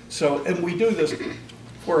 So, and we do this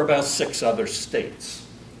for about 6 other states.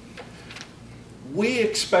 We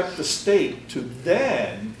expect the state to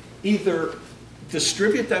then either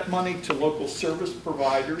distribute that money to local service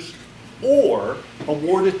providers or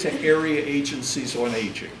award it to area agencies on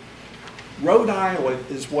aging. Rhode Island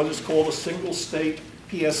is what is called a single state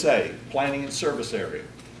PSA, Planning and Service Area.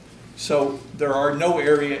 So there are no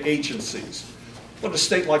area agencies. But a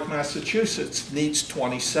state like Massachusetts needs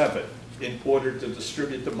 27 in order to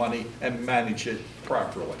distribute the money and manage it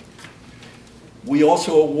properly. We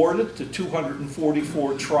also award it to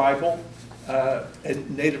 244 tribal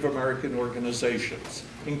and Native American organizations,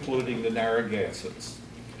 including the Narragansetts.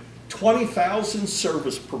 20,000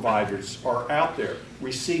 service providers are out there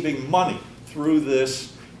receiving money through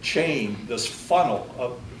this chain, this funnel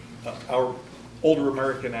of our Older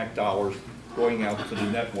American Act dollars going out to the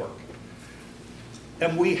network.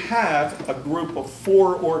 And we have a group of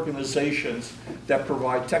 4 organizations that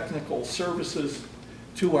provide technical services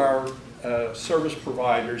to our service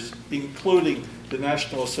providers, including the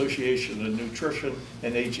National Association of Nutrition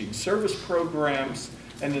and Aging Service Programs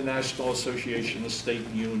and the National Association of State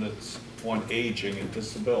Units on Aging and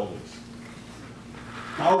Disabilities.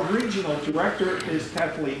 Our regional director is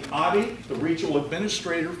Kathleen Oddie, the regional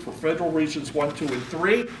administrator for Federal Regions 1, 2, and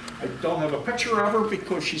 3. I don't have a picture of her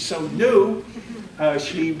because she's so new.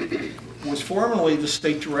 She was formerly the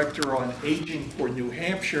state director on aging for New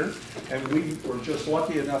Hampshire, and we were just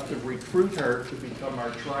lucky enough to recruit her to become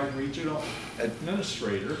our tri-regional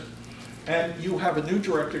administrator. And you have a new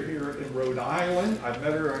director here in Rhode Island. I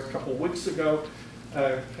met her a couple weeks ago,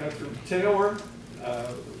 Catherine Taylor,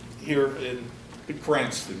 here in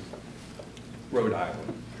Cranston, Rhode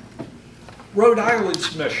Island. Rhode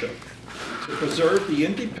Island's mission to preserve the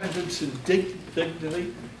independence and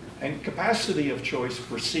dignity and capacity of choice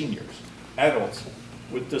for seniors, adults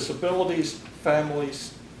with disabilities,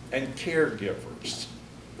 families, and caregivers.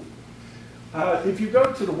 If you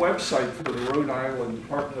go to the website for the Rhode Island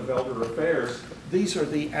Department of Elder Affairs, these are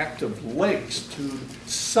the active links to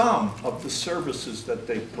some of the services that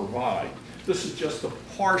they provide. This is just a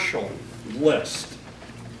partial list.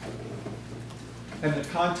 And the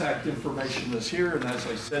contact information is here, and as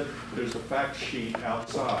I said, there's a fact sheet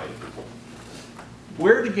outside.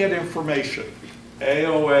 Where to get information?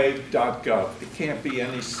 AOA.gov. It can't be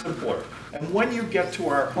any simpler. And when you get to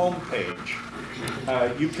our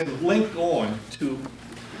homepage, you can link on to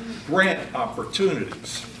grant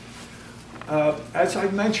opportunities. As I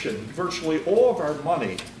mentioned, virtually all of our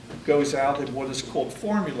money goes out in what is called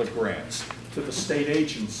formula grants to the state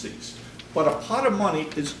agencies. But a pot of money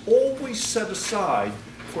is always set aside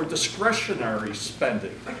for discretionary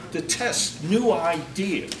spending to test new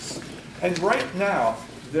ideas. And right now,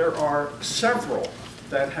 there are several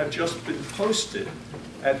that have just been posted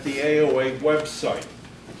at the AOA website.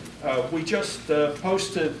 We just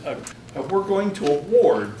posted, we're going to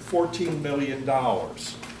award $14 million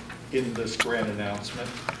in this grant announcement,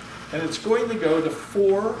 and it's going to go to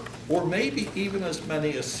 4 or maybe even as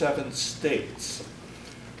many as 7 states.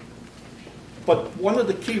 But one of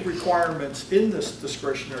the key requirements in this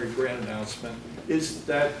discretionary grant announcement is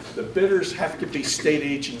that the bidders have to be state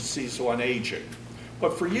agencies on aging.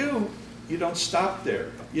 But for you, you don't stop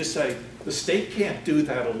there. You say, the state can't do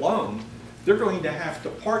that alone. They're going to have to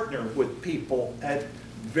partner with people at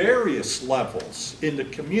various levels in the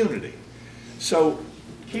community. So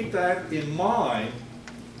keep that in mind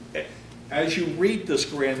as you read this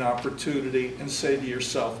grant opportunity and say to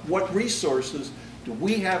yourself, what resources do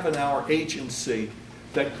we have in our agency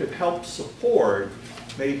that could help support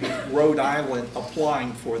maybe Rhode Island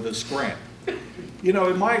applying for this grant? You know,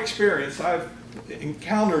 in my experience, I've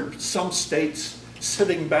encountered some states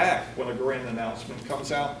sitting back when a grant announcement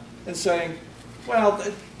comes out and saying, well,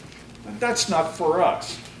 that's not for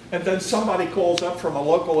us. And then somebody calls up from a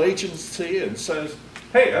local agency and says,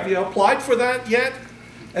 hey, have you applied for that yet?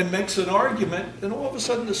 And makes an argument, and all of a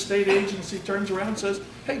sudden the state agency turns around and says,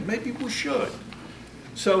 hey, maybe we should.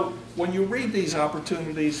 So when you read these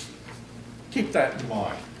opportunities, keep that in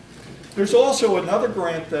mind. There's also another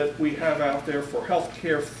grant that we have out there for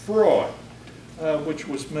healthcare fraud, which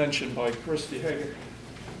was mentioned by Christy Hager.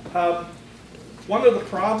 One of the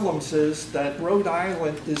problems is that Rhode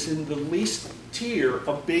Island is in the least tier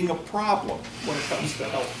of being a problem when it comes to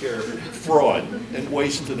healthcare fraud and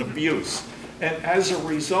waste and abuse. And as a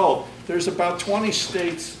result, there's about 20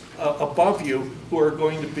 states above you who are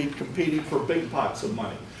going to be competing for big pots of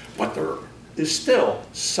money. But there is still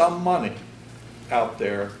some money out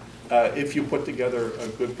there if you put together a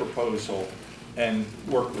good proposal and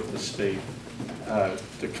work with the state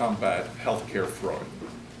to combat healthcare fraud.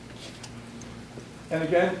 And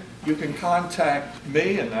again, you can contact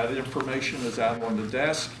me, and that information is out on the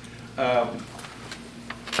desk.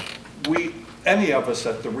 Any of us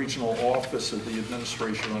at the regional office of the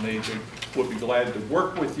Administration on Aging would be glad to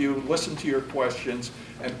work with you, listen to your questions,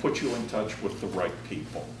 and put you in touch with the right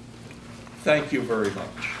people. Thank you very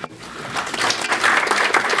much.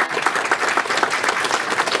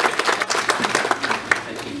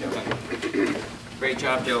 Thank you, Joe. Great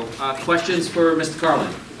job, Joe. Questions for Mr.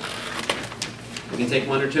 Carlin? We can take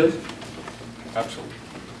 1 or 2? Absolutely.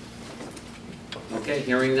 Okay,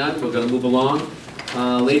 hearing none, we're going to move along.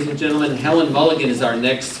 Ladies and gentlemen, Helen Mulligan is our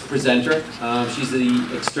next presenter. She's the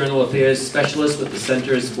External Affairs Specialist with the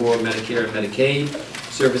Centers for Medicare and Medicaid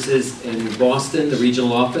Services in Boston, the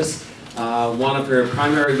regional office. One of her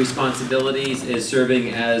primary responsibilities is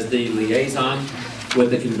serving as the liaison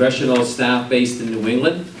with the congressional staff based in New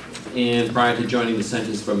England. and prior to joining the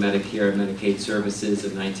Centers for Medicare and Medicaid Services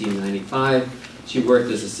in 1995, she worked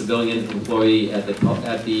as a civilian employee at the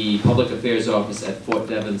Public Affairs Office at Fort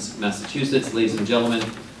Devens, Massachusetts. Ladies and gentlemen,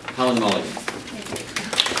 Helen Mulligan.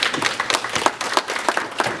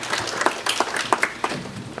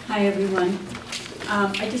 Hi, everyone.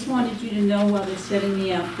 I just wanted you to know while they're setting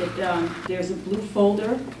me up that there's a blue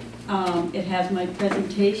folder. It has my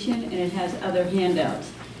presentation and it has other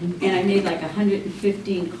handouts. And I made like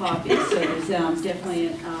 115 copies, so there's definitely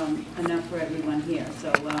enough for everyone here.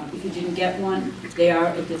 So if you didn't get one, they are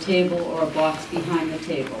at the table or a box behind the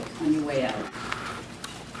table on your way out.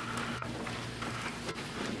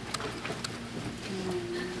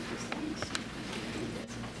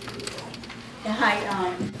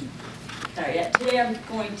 Hi, today I'm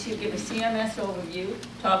going to give a CMS overview,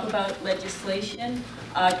 talk about legislation,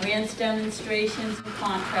 grants demonstrations,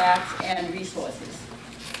 contracts, and resources.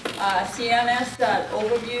 CMS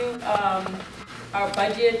overview, our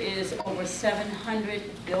budget is over $700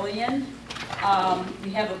 billion.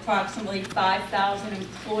 We have approximately 5,000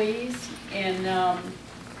 employees in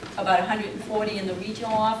about 140 in the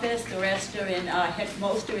regional office. The rest are in,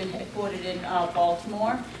 most are headquartered in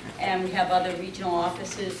Baltimore. And we have other regional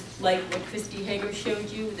offices, like what Christy Hager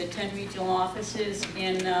showed you, the 10 regional offices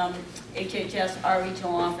in HHS. Our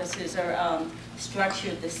regional offices are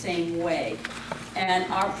structured the same way. And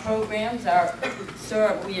our programs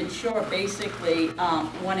we insure basically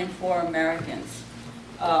 1 in 4 Americans,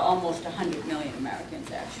 almost 100 million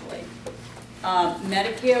Americans actually.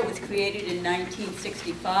 Medicare was created in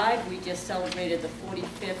 1965. We just celebrated the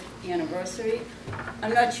 45th anniversary.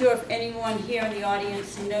 I'm not sure if anyone here in the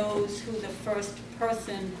audience knows who the first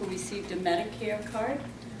person who received a Medicare card.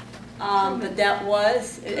 But that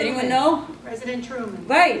was, anyone know? President Truman.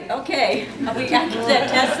 Right, okay. We have that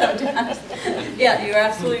test sometimes. Yeah, you're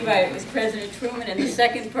absolutely right. It was President Truman, and the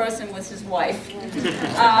second person was his wife.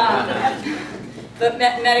 But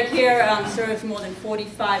Medicare serves more than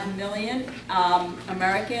 45 million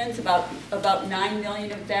Americans. About 9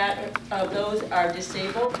 million of those are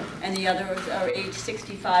disabled, and the others are age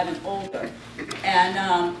 65 and older.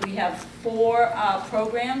 And we have 4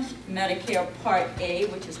 programs: Medicare Part A,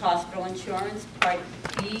 which is hospital insurance; Part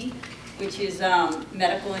B, which is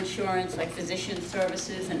medical insurance like physician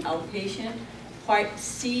services and outpatient; Part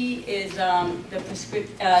C is the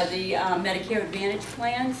Medicare Advantage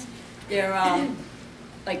plans. They're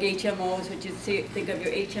like HMOs, which is, think of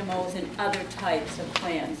your HMOs and other types of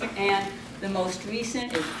plans. And the most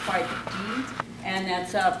recent is Part D, and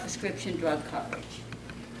that's prescription drug coverage.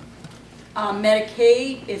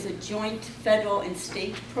 Medicaid is a joint federal and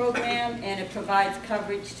state program, and it provides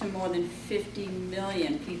coverage to more than 50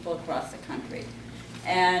 million people across the country.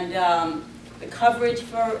 And the coverage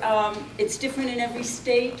for, it's different in every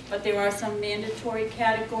state, but there are some mandatory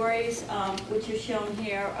categories, which are shown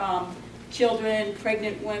here. Children,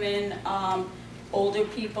 pregnant women, older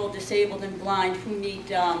people, disabled and blind who meet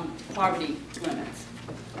poverty limits.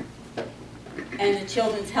 And the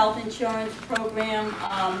Children's Health Insurance Program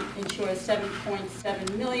insures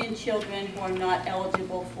 7.7 million children who are not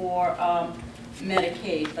eligible for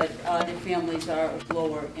Medicaid, but their families are of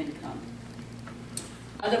lower income.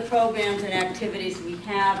 Other programs and activities we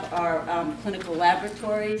have are clinical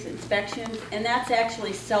laboratories, inspections, and that's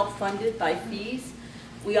actually self-funded by fees.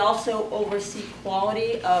 We also oversee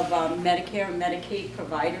quality of Medicare and Medicaid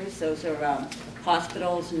providers. Those are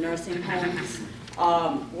hospitals, nursing homes,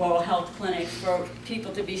 rural health clinics. For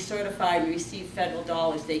people to be certified and receive federal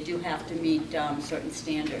dollars, they do have to meet certain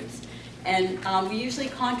standards. And we usually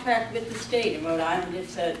contract with the state. In Rhode Island,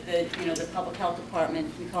 it's the Public Health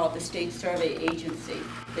Department. We call it the State Survey Agency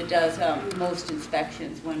that does most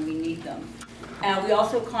inspections when we need them. We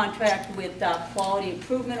also contract with quality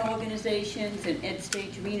improvement organizations and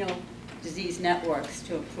end-stage renal disease networks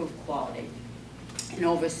to improve quality and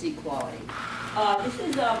oversee quality. This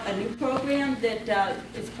is a new program that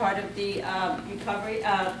is part of the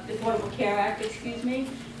the Affordable Care Act, excuse me,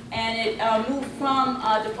 and it moved from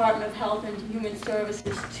Department of Health and Human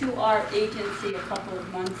Services to our agency a couple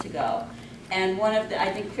of months ago. And one of the,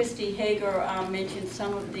 I think Christy Hager mentioned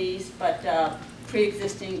some of these, but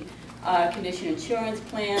pre-existing condition insurance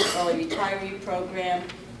plan, early retiree program,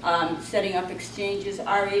 setting up exchanges.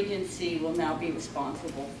 Our agency will now be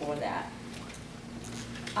responsible for that.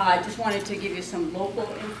 I just wanted to give you some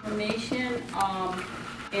local information.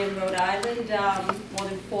 In Rhode Island, more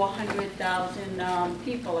than 400,000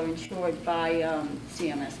 people are insured by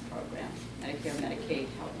CMS programs, Medicare, Medicaid,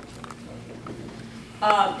 health insurance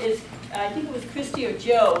programs. I think it was Christy or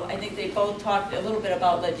Joe, I think they both talked a little bit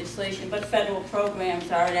about legislation, but federal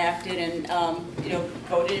programs are enacted and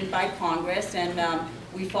voted in by Congress, and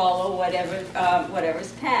we we follow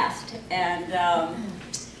whatever's passed. And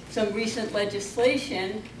some recent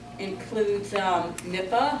legislation includes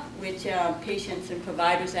MIPA, which Patients and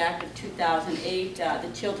Providers Act of 2008,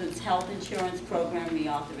 the Children's Health Insurance Program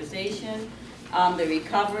reauthorization, the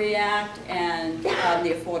Recovery Act, and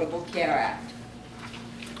the Affordable Care Act.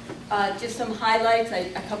 Just some highlights.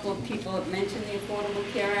 A couple of people have mentioned the Affordable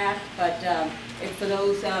Care Act, but for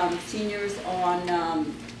those seniors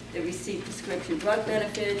on that receive prescription drug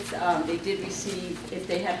benefits, they did receive, if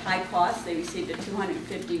they had high costs, they received a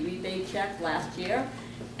 $250 rebate check last year.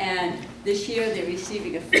 And this year they're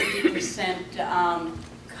receiving a 50%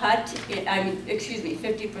 cut,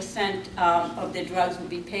 50% of their drugs will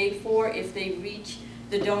be paid for if they reach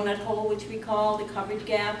the donut hole, which we call the coverage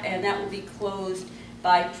gap, and that will be closed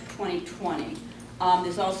by 2020.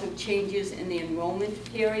 There's also changes in the enrollment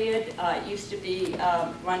period. It used to be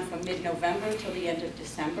run from mid-November until the end of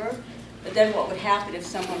December. But then what would happen if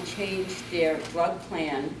someone changed their drug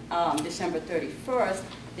plan December 31st,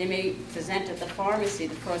 they may present at the pharmacy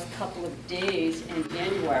the first couple of days in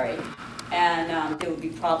January, and there would be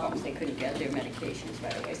problems. They couldn't get their medications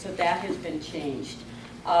right away. So that has been changed.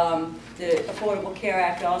 The Affordable Care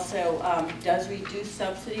Act also does reduce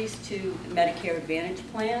subsidies to Medicare Advantage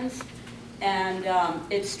plans, and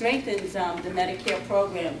it strengthens the Medicare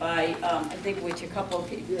program by, I think, which a couple of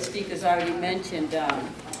speakers already mentioned,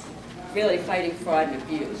 really fighting fraud and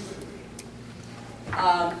abuse.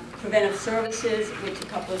 Preventive services, which a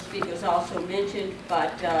couple of speakers also mentioned,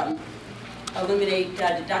 but eliminate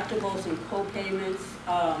deductibles and co-payments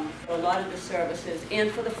for a lot of the services.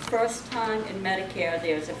 And for the first time in Medicare,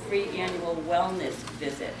 there's a free annual wellness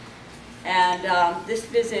visit. And this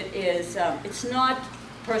visit is, it's not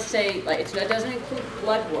per se, like it doesn't include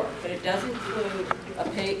blood work, but it does include a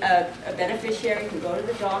beneficiary can go to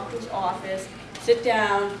the doctor's office, sit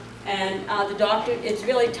down, and the doctor, it's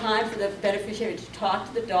really time for the beneficiary to talk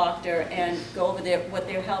to the doctor and go over what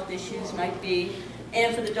their health issues might be.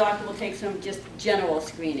 And for the doctor, we'll take some just general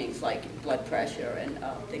screenings like blood pressure and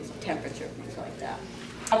things, temperature, things like that.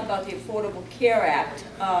 Talk about the Affordable Care Act,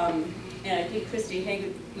 and I think Christy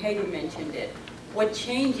Hager mentioned it. What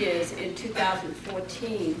changes in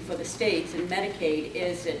 2014 for the states and Medicaid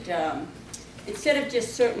is that instead of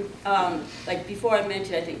just certain, like before I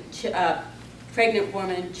mentioned, I think pregnant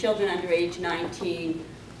women, children under age 19,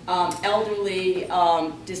 elderly,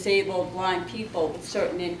 disabled, blind people with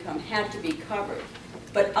certain income had to be covered.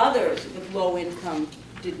 But others with low income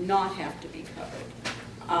did not have to be covered.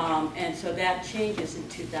 And so that changes in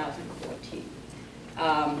 2014.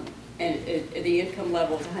 And the income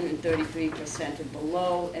level is 133% and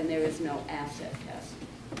below, and there is no asset test.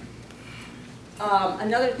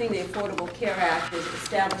 Another thing the Affordable Care Act is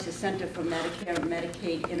establish a Center for Medicare and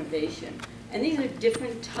Medicaid Innovation. And these are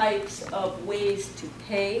different types of ways to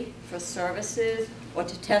pay for services or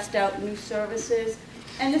to test out new services.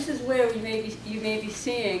 And this is where you may be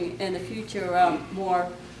seeing in the future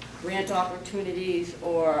more grant opportunities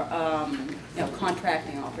or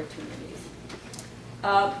contracting opportunities.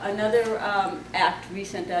 Another act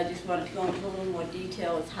recent I just wanted to go into a little more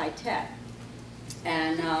detail is high tech.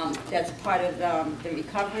 And that's part of the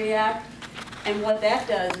Recovery Act. And what that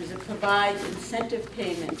does is it provides incentive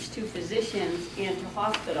payments to physicians and to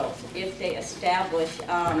hospitals if they establish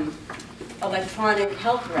electronic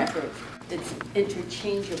health records that's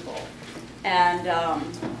interchangeable. And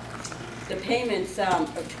the payments are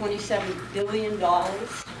 $27 billion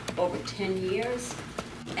over 10 years.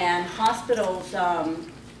 And hospitals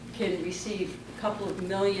can receive a couple of $1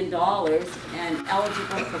 million, and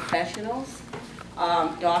eligible professionals,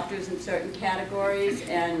 doctors in certain categories,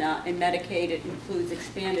 and in Medicaid it includes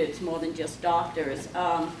expanded, it's more than just doctors,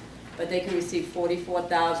 but they can receive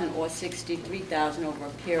 $44,000 or $63,000 over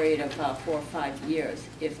a period of 4 or 5 years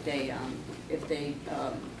if they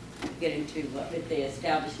get into, if they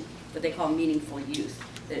establish what they call meaningful use,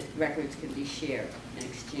 that records can be shared and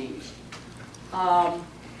exchanged.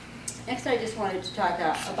 Next, I just wanted to talk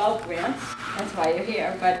about grants. That's why you're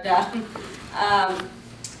here. But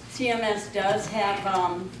CMS does have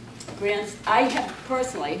grants. I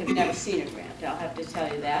personally have never seen a grant. I'll have to tell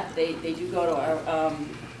you that. They do go to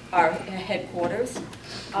our headquarters.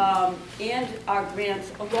 And our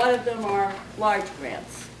grants, a lot of them are large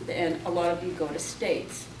grants, and a lot of them go to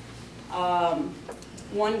states.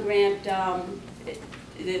 One grant,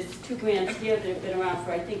 there's 2 grants here that have been around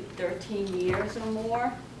for I think 13 years or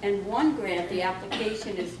more. And one grant, the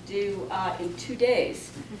application is due in 2 days.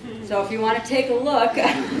 So if you want to take a look,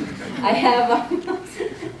 I have,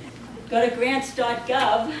 go to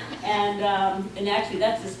grants.gov, and actually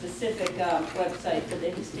that's a specific website for the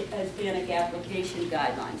Hispanic application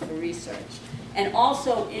guidelines for research. And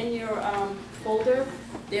also in your folder,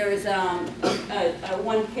 there is a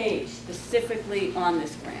one page specifically on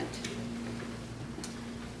this grant.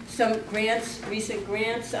 Some grants, recent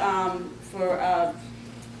grants for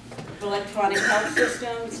electronic health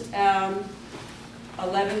systems,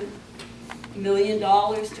 $11 million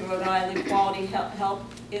to Rhode Island Quality Health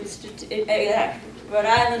Institute, Rhode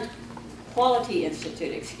Island Quality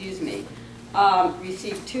Institute, excuse me,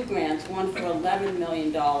 received 2 grants, one for $11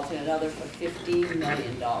 million and another for $15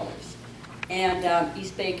 million. And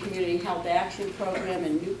East Bay Community Health Action Program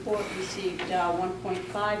in Newport received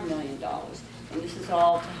 $1.5 million. And this is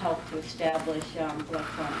all to help to establish electronic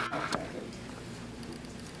health records.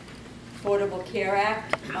 Affordable Care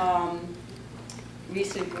Act,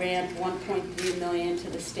 recent grant, $1.3 million to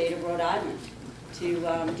the state of Rhode Island to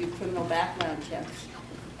do criminal background checks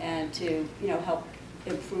and to, help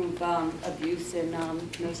improve abuse in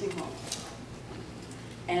nursing homes.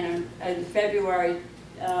 And in February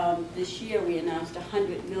this year, we announced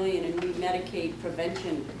 $100 million in new Medicaid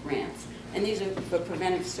prevention grants. And these are for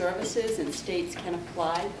preventive services, and states can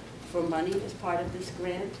apply for money as part of this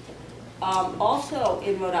grant. Also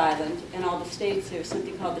in Rhode Island and all the states, there's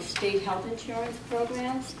something called the state health insurance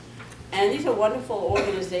programs. And these are wonderful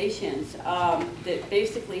organizations that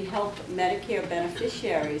basically help Medicare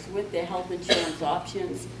beneficiaries with their health insurance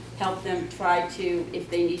options, help them try to, if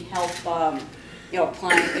they need help,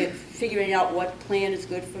 applying, figuring out what plan is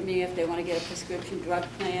good for me, if they want to get a prescription drug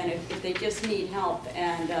plan, if they just need help.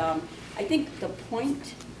 And I think the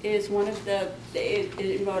Point is one of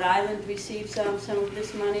in Rhode Island received some of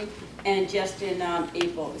this money, and just in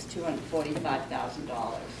April it was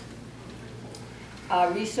 $245,000.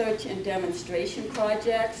 Research and demonstration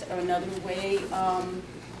projects are another way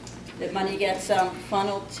that money gets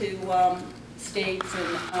funneled to states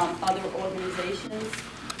and other organizations.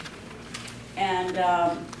 And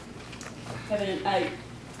I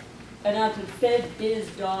announced that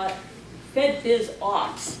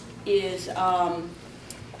FedBizOps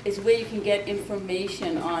is where you can get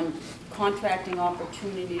information on contracting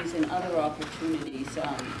opportunities and other opportunities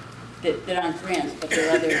that aren't grants, but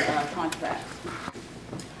they're other contracts.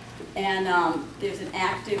 And there's an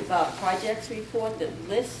active projects report that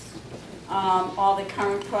lists all the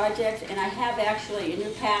current projects, and I have actually in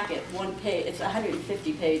your packet one page, it's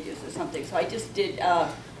 150 pages or something, so I just did,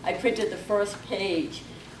 I printed the first page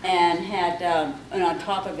and had, and on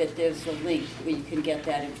top of it there's a link where you can get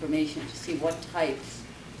that information to see what types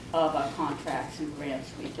of contracts and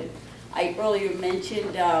grants we do. I earlier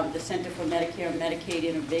mentioned the Center for Medicare and Medicaid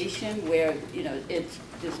Innovation, where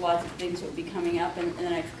there's lots of things that will be coming up in the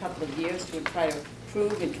next couple of years to try to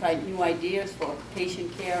improve and try new ideas for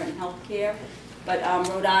patient care and health care. But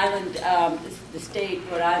Rhode Island, the state,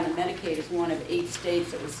 Rhode Island Medicaid is one of 8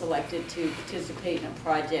 states that was selected to participate in a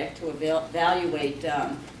project to evaluate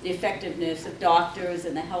the effectiveness of doctors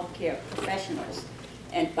and the healthcare professionals,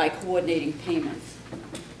 and by coordinating payments.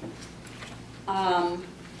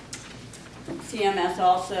 CMS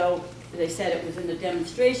also, they said it was in the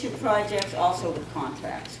demonstration projects, also with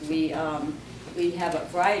contracts. We have a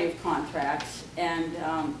variety of contracts, and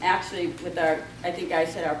actually with our, I think I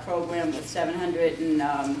said our program was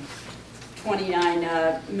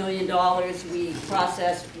 $729 million. We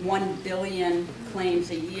process 1 billion claims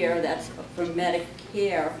a year. That's for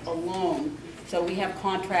Medicare alone. So we have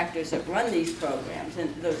contractors that run these programs,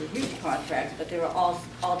 and those are huge contracts, but there are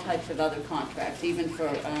all types of other contracts, even for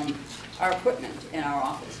our equipment in our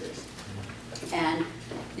offices. And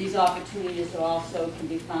these opportunities also can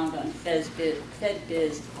be found on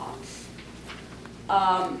FedBizOps.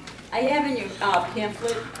 I have in your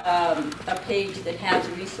pamphlet a page that has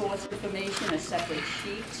resource information, a separate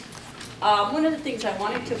sheet. One of the things I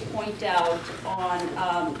wanted to point out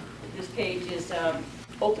on this page is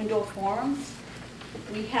open door forums.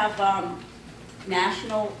 We have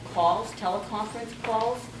national calls, teleconference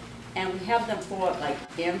calls, and we have them for like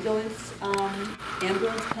ambulance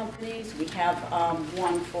companies. We have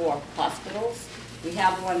one for hospitals. We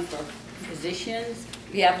have one for physicians.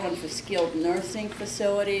 We have one for skilled nursing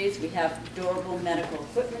facilities. We have durable medical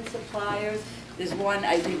equipment suppliers. There's one,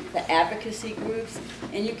 I think, for advocacy groups.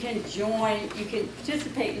 And you can join, you can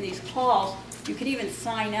participate in these calls. You can even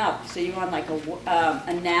sign up, so you're on like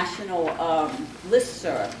a national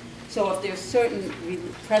listserv. So if there's certain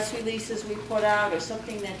press releases we put out or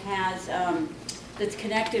something that has, that's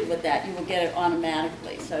connected with that, you will get it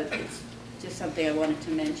automatically. So it's just something I wanted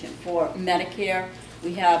to mention. For Medicare,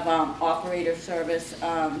 we have operator service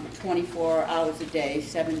 24 hours a day,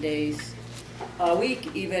 7 days a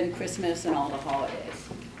week, even Christmas and all the holidays.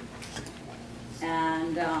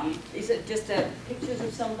 And these are just pictures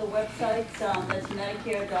of some of the websites. That's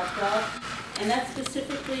Medicare.gov. And that's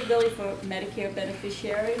specifically really for Medicare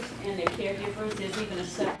beneficiaries and their caregivers. There's even a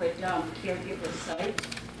separate caregiver site.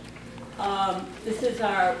 This is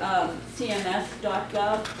our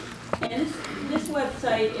cms.gov. And this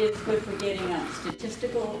website is good for getting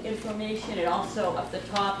statistical information. It also, up the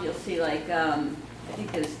top, you'll see like, I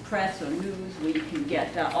think there's press or news where you can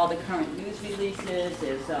get all the current news releases.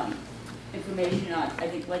 There's information on, I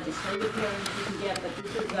think, legislative hearings you can get, but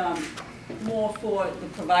this is more for the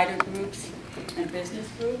provider groups and business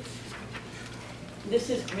groups. This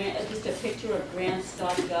is just a picture of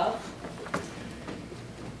grants.gov.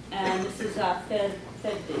 And this is our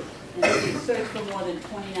FedDig. And we search for more than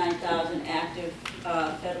 29,000 active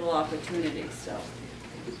federal opportunities. So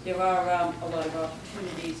there are a lot of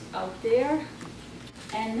opportunities out there.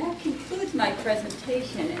 And that concludes my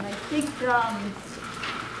presentation. And I think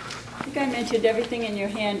I mentioned everything in your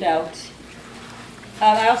handout.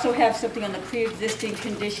 I also have something on the pre-existing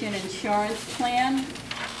condition insurance plan.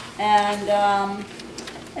 And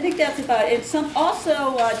I think that's about it.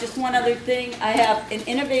 Also, just one other thing, I have an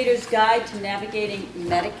innovator's guide to navigating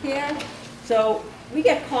Medicare. So we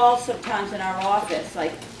get calls sometimes in our office,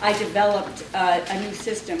 like, I developed a new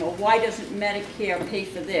system, or why doesn't Medicare pay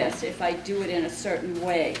for this if I do it in a certain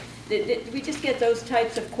way? We just get those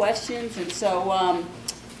types of questions, and so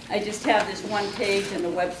I just have this one page on the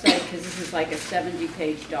website because this is like a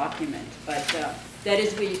 70-page document. But that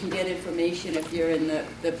is where you can get information if you're in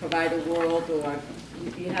the provider world, or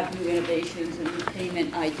if you have new innovations and new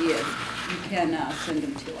payment ideas, you can send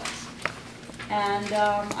them to us. And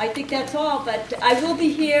I think that's all, but I will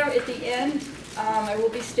be here at the end. I will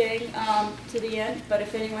be staying to the end, but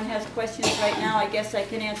if anyone has questions right now, I guess I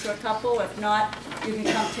can answer a couple. If not, you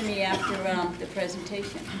can come to me after the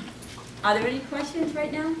presentation. Are there any questions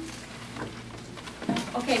right now?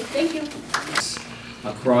 Okay, thank you.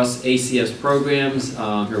 Across ACF's programs,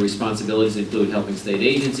 her responsibilities include helping state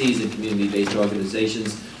agencies and community-based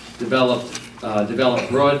organizations develop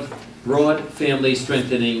broad family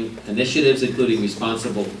strengthening initiatives, including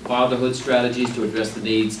responsible fatherhood strategies to address the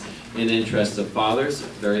needs and interests of fathers.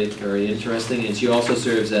 Very, very interesting. And she also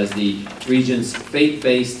serves as the region's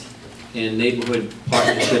faith-based and neighborhood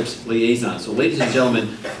partnerships liaison. So, ladies and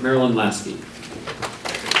gentlemen, Marilyn Lasky.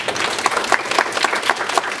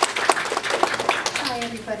 Hi,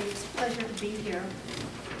 everybody. It's a pleasure to be here.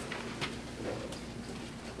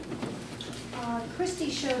 Christy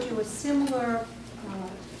showed you a similar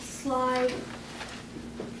slide.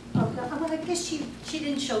 Well, I guess she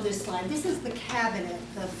didn't show this slide. This is the cabinet,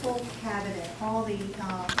 the full cabinet, all the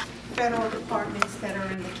federal departments that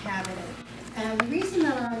are in the cabinet. And the reason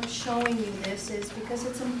that I'm showing you this is because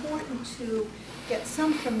it's important to get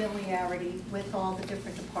some familiarity with all the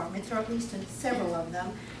different departments, or at least in several of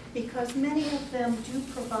them, because many of them do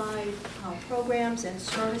provide programs and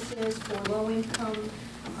services for low-income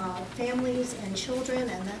families and children,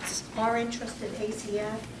 and that's our interest at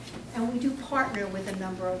ACF. And we do partner with a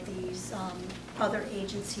number of these other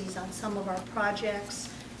agencies on some of our projects,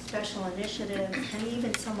 special initiatives, and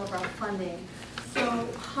even some of our funding. So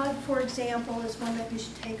HUD, for example, is one that you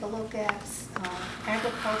should take a look at.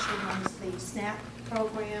 Agriculture runs the SNAP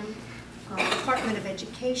program. Department of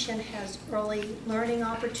Education has early learning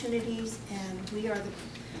opportunities, and we are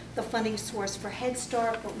the funding source for Head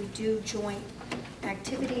Start, but we do joint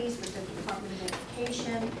activities with the Department of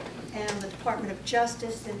Education and the Department of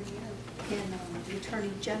Justice in the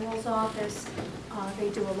Attorney General's office. They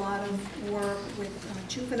do a lot of work with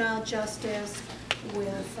juvenile justice,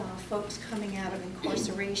 with folks coming out of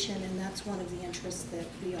incarceration, and that's one of the interests that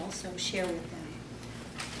we also share with them.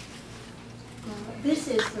 This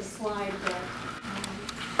is the slide that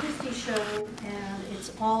Christy showed, and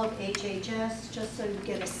it's all of HHS, just so you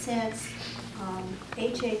get a sense.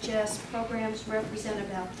 HHS programs represent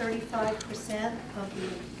about 35% of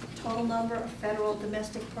the total number of federal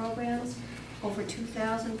domestic programs, over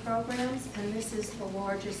 2,000 programs, and this is the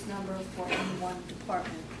largest number for any one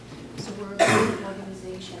department. So we're a big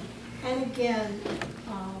organization. And again,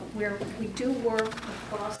 we do work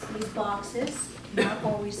across these boxes, not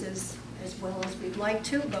always as well as we'd like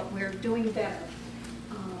to, but we're doing better.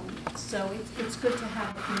 So it's good to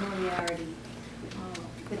have familiarity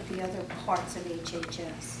with the other parts of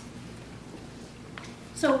HHS.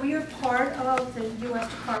 So we are part of the U.S.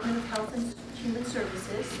 Department of Health and Human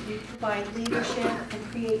Services. We provide leadership and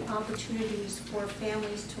create opportunities for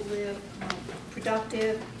families to live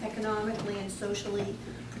productive, economically and socially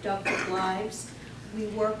productive lives. We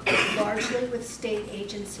work largely with state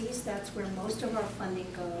agencies. That's where most of our funding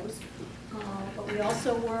goes. But we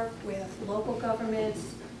also work with local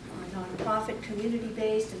governments, nonprofit,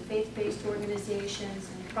 community-based, and faith-based organizations,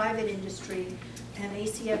 and private industry, and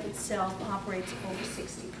ACF itself operates over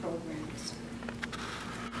 60 programs.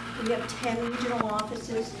 We have 10 regional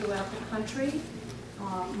offices throughout the country.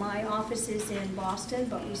 My office is in Boston,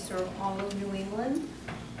 but we serve all of New England.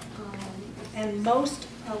 And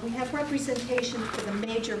we have representation for the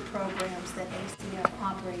major programs that ACF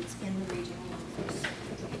operates in the regional office.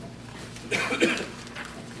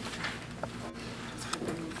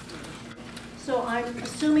 So I'm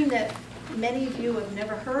assuming that many of you have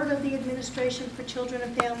never heard of the Administration for Children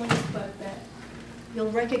and Families, but that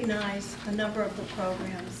you'll recognize a number of the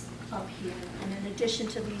programs up here. And in addition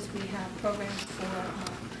to these, we have programs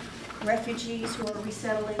for refugees who are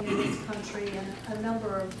resettling in this country and a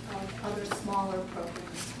number of other smaller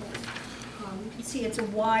programs. But, you can see it's a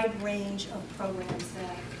wide range of programs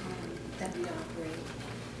that we operate.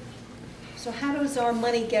 So how does our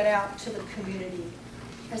money get out to the community?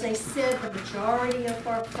 As I said, the majority of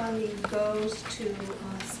our funding goes to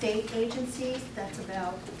state agencies. That's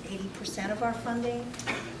about 80% of our funding.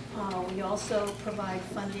 We also provide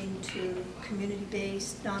funding to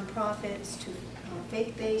community-based nonprofits, to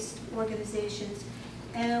faith-based organizations,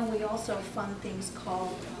 and we also fund things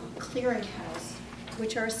called clearinghouse,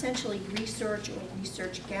 which are essentially research or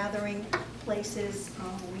research gathering places.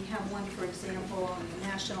 We have one, for example, on the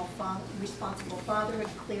National Responsible Fatherhood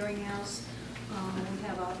Clearinghouse. We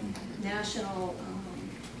have a national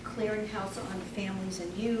clearinghouse on families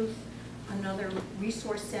and youth, another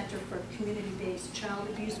resource center for community-based child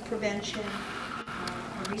abuse prevention,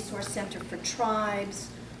 a resource center for tribes.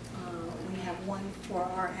 We have one for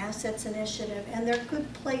our assets initiative, and they're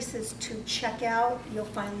good places to check out. You'll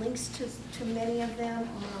find links to many of them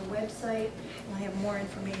on our website. I have more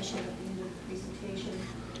information at the end of the presentation.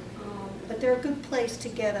 But they're a good place to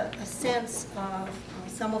get a sense of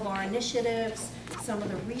some of our initiatives, some of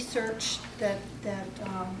the research that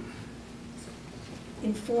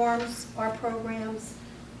informs our programs,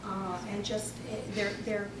 and just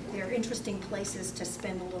they're interesting places to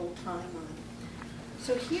spend a little time on.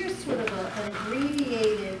 So here's sort of an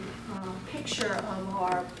abbreviated picture of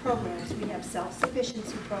our programs. We have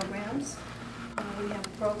self-sufficiency programs. We have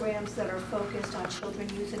programs that are focused on children,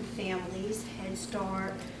 youth, and families, Head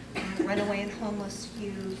Start, runaway and homeless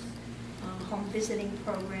youth, home visiting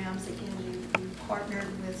programs. Again, we partnered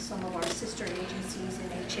with some of our sister agencies in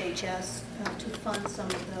HHS to fund some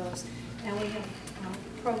of those. And we have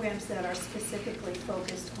programs that are specifically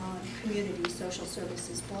focused on community social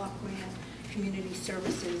services block grant, community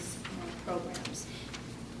services programs.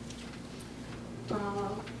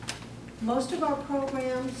 Most of our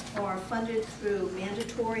programs are funded through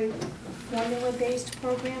mandatory formula-based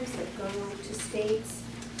programs that go to states.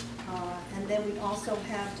 And then we also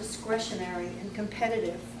have discretionary and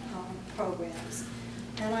competitive programs.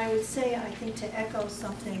 And I would say, I think to echo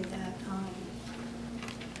something that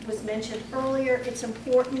was mentioned earlier, it's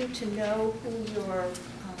important to know who your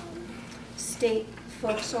state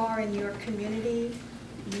folks are in your community.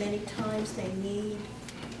 Many times they need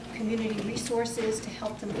community resources to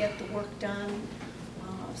help them get the work done.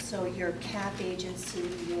 So your CAP agency,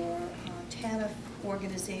 your TANF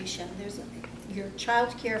organization, your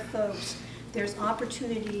child care folks, there's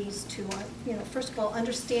opportunities to, first of all,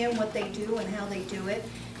 understand what they do and how they do it,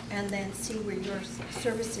 and then see where your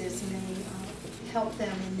services may help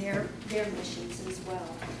them in their missions as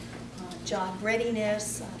well. Job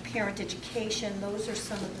readiness, parent education, those are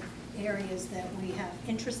some of the areas that we have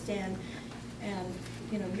interest in, and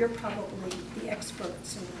you're probably the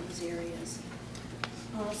experts in those areas.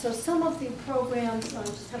 So some of the programs, I'll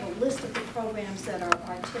just have a list of the programs that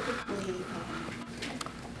are typically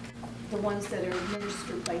the ones that are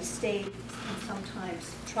administered by state and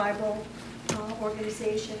sometimes tribal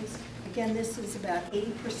organizations. Again, this is about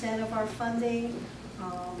 80% of our funding.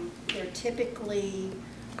 They're typically,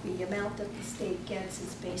 the amount that the state gets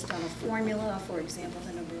is based on a formula, for example,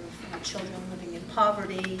 the number of children living in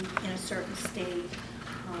poverty in a certain state.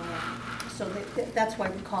 So that's why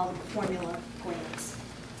we call them formula grants.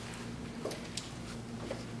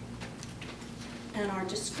 And our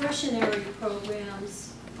discretionary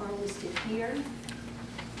programs are listed here.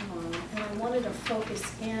 And I wanted to focus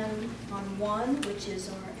in on one, which is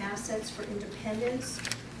our Assets for Independence.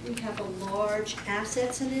 We have a large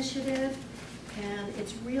assets initiative, and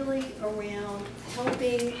it's really around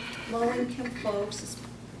helping low-income folks,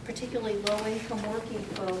 particularly low-income working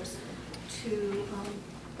folks, to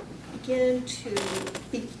begin to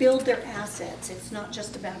build their assets. It's not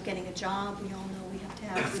just about getting a job. We all know we have to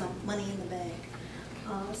have some money in the bank.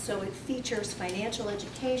 So it features financial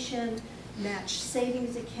education, matched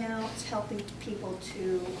savings accounts, helping people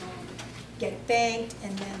to get banked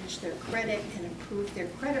and manage their credit and improve their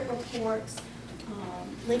credit reports,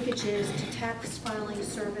 linkages to tax filing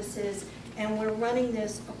services, and we're running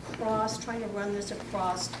this across, trying to run this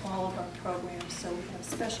across all of our programs. So we have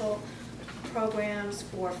special programs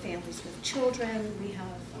for families with children. We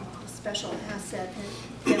have a special asset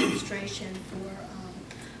demonstration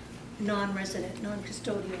for non-resident,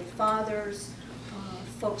 non-custodial fathers,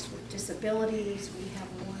 folks with disabilities. We have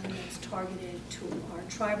one that's targeted to our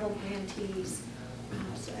tribal grantees.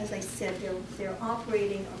 So as I said, they're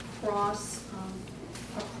operating across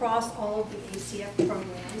all of the ACF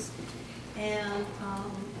programs. And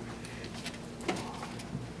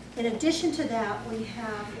in addition to that, we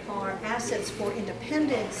have our Assets for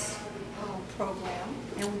Independence program,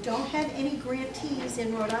 and we don't have any grantees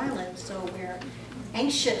in Rhode Island, so we're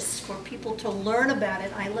anxious for people to learn about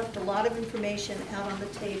it. I left a lot of information out on the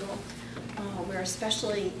table. We're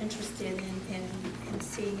especially interested in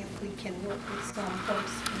seeing if we can work with some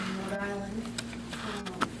folks in Rhode Island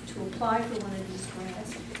to apply for one of these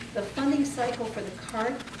grants. The funding cycle for the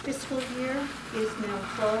current fiscal year is now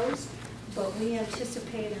closed, but we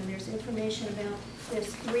anticipate, and there's information about,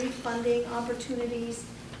 there's 3 funding opportunities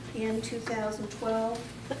in 2012,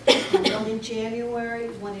 one in January,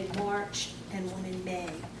 one in March, and one in May.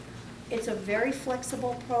 It's a very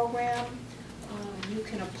flexible program. You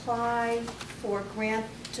can apply for a grant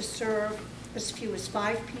to serve as few as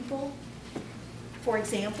 5 people, for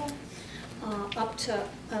example, up to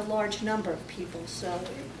a large number of people. So,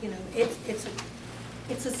 you know,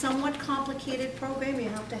 it's a somewhat complicated program. You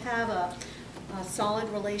have to have a solid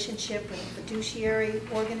relationship with a fiduciary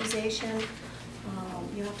organization.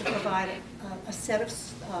 You have to provide a set of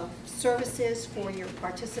services for your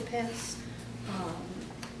participants,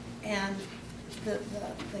 and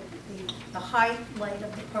the highlight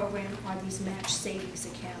of the program are these match savings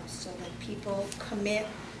accounts, so that people commit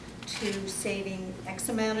to saving X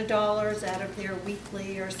amount of dollars out of their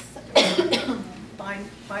weekly or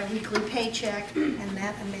bi-weekly paycheck, and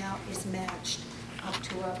that amount is matched up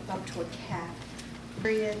to a cap.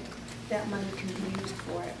 Period. That money can be used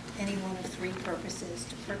for any one of 3 purposes: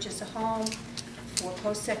 to purchase a home, for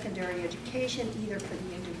post-secondary education, either for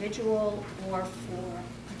the individual or for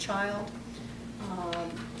a child,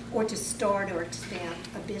 or to start or expand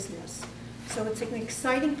a business. So it's an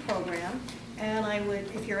exciting program, and I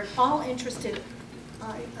would, if you're at all interested,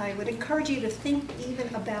 I would encourage you to think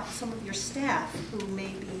even about some of your staff who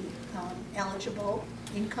may be eligible,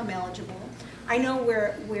 income eligible. I know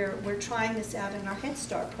we're trying this out in our Head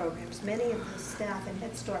Start programs. Many of the staff in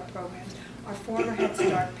Head Start programs are former Head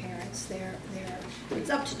Start parents. It's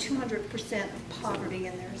up to 200% of poverty,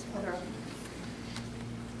 and there's other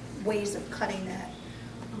ways of cutting that.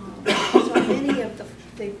 So many of the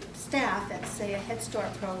staff at, say, a Head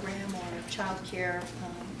Start program or a child care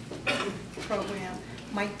program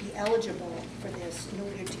might be eligible for this in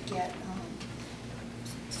order to get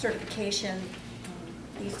certification.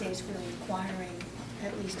 These days we're requiring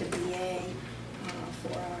at least a BA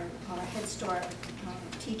for our Head Start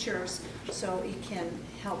teachers, so it can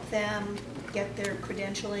help them get their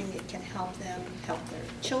credentialing, it can help them help their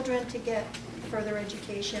children to get further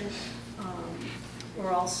education.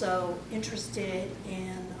 We're also interested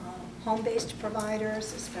in home-based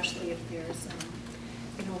providers, especially if there's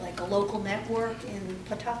like a local network in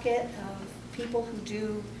Pawtucket of people who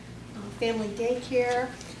do family daycare.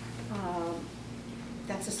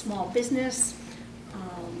 That's a small business.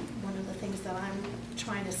 One of the things that I'm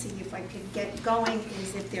trying to see if I could get going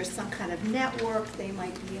is if there's some kind of network, they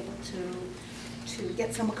might be able to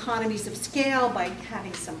get some economies of scale by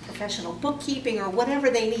having some professional bookkeeping or whatever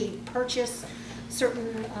they need, purchase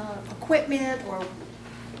certain equipment or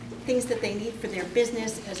things that they need for their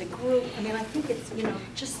business as a group. I mean, I think it's,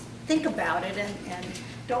 just think about it and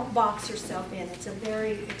don't box yourself in. It's a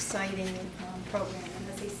very exciting program. And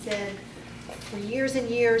as I said, for years and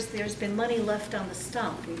years, there's been money left on the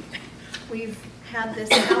stump. We've had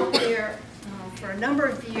this out there for a number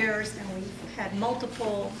of years, and we've had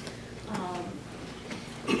multiple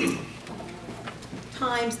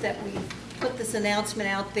times that we've put this announcement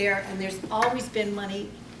out there, and there's always been money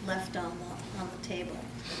left on the table.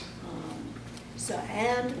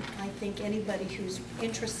 And I think anybody who's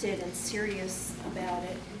interested and serious about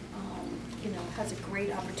it, has a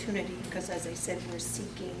great opportunity, because as I said, we're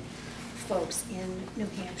seeking folks in New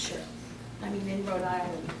Hampshire. I mean, in Rhode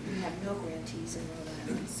Island, we have no grantees in Rhode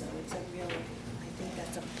Island, so it's a real, I think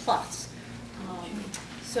that's a plus.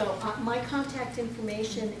 My contact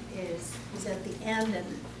information is at the end, and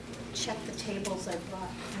check the tables. I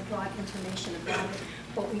brought information about it,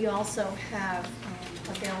 but we also have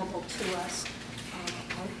available to us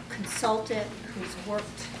a consultant who's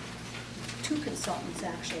worked two consultants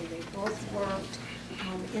actually. They both worked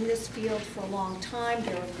in this field for a long time.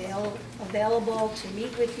 They're available to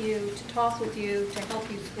meet with you, to talk with you, to help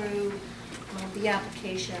you through the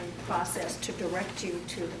application process, to direct you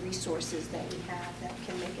to the resources that we have that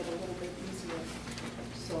can make it a little bit easier.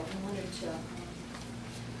 So I wanted to,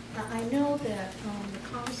 I know that the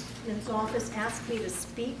Congressman's office asked me to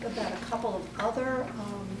speak about a couple of other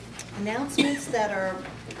announcements that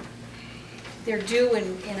they're due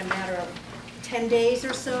in a matter of 10 days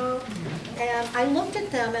or so. And I looked at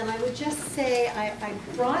them and I would just say I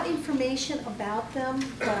brought information about them,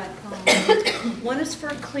 but one is for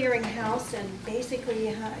a clearinghouse, and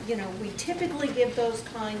basically, you know, we typically give those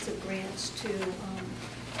kinds of grants to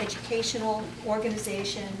educational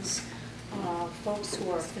organizations, folks who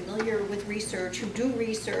are familiar with research, who do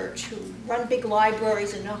research, who run big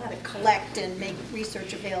libraries and know how to collect and make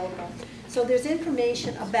research available. So there's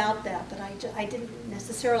information about that, but I didn't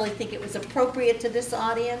necessarily think it was appropriate to this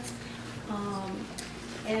audience.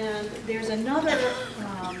 And there's another,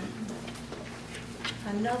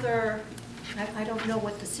 I don't know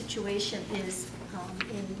what the situation is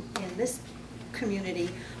in this community,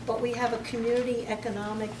 but we have a community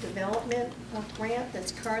economic development grant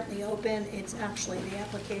that's currently open. It's actually, the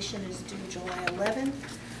application is due July 11th.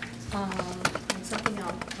 And something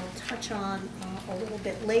I'll touch on a little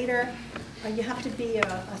bit later. You have to be a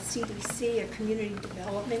CDC, a Community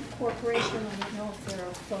Development Corporation. I don't know if there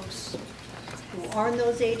are folks who are in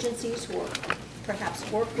those agencies who are, perhaps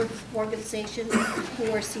work with organizations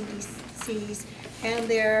who are CDCs, and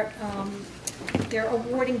they're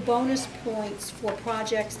awarding bonus points for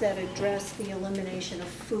projects that address the elimination of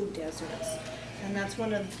food deserts. And that's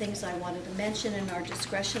one of the things I wanted to mention in our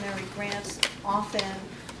discretionary grants. Often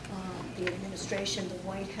the administration, the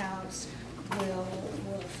White House, will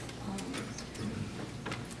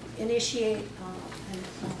initiate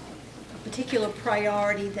a particular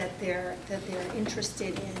priority that they're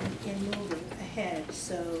interested in moving ahead.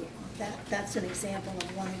 So that's an example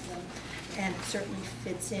of one of them, and it certainly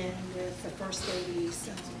fits in with the First Lady's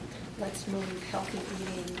Let's Move Healthy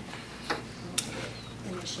Eating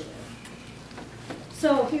initiative.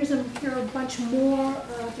 So here are a bunch more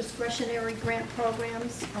discretionary grant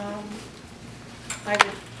programs. I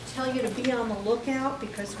would tell you to be on the lookout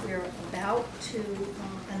because we're about to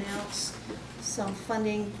announce some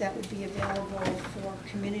funding that would be available for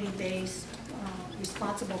community-based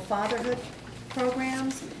responsible fatherhood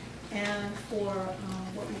programs and for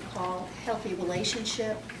what we call healthy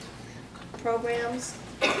relationship programs.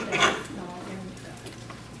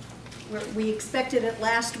 We expected it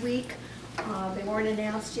last week. They weren't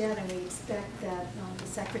announced yet, and we expect that the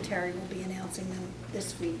Secretary will be announcing them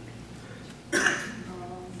this week. I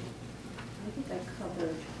think I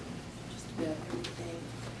covered just about everything.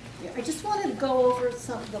 Yeah, I just wanted to go over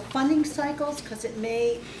some of the funding cycles because it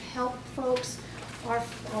may help folks. Our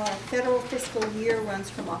federal fiscal year runs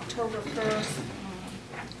from October 1st,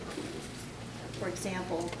 for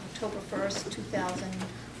example, October 1st,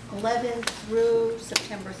 2011 through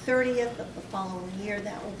September 30th of the following year.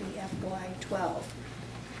 That will be FY12.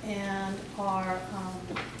 And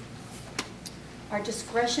our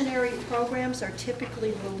discretionary programs are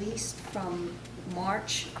typically released from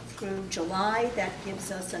March through July. That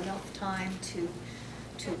gives us enough time to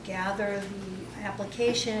gather the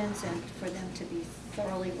applications and for them to be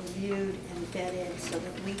thoroughly reviewed and vetted so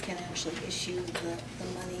that we can actually issue the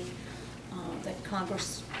money that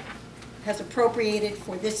Congress has appropriated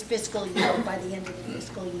for this fiscal year by the end of the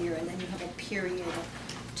fiscal year, and then you have a period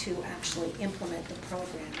to actually implement the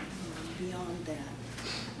program beyond that.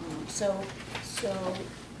 So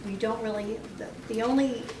we don't really, the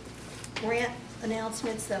only grant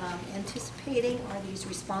announcements that I'm anticipating are these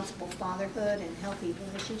responsible fatherhood and healthy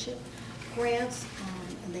relationship grants,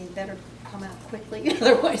 and they better come out quickly,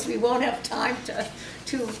 otherwise we won't have time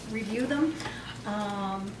to review them.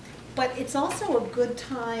 But it's also a good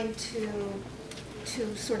time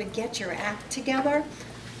to sort of get your act together.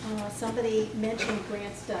 Somebody mentioned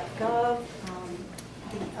grants.gov.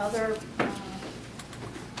 The other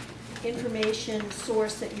information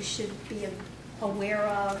source that you should be aware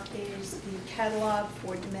of is the Catalog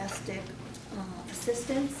for Domestic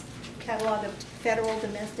Assistance, Catalog of Federal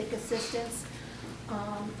Domestic Assistance.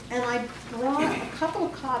 And I brought a couple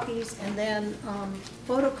of copies and then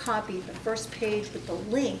photocopied the first page with the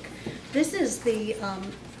link. This is the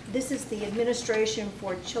Administration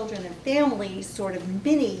for Children and Families sort of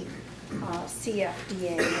mini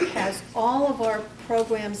CFDA. It has all of our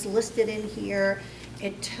programs listed in here.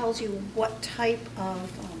 It tells you what type of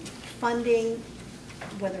funding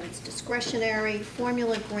whether it's discretionary,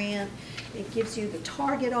 formula grant. It gives you the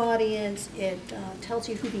target audience. It tells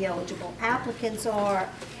you who the eligible applicants are,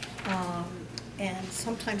 and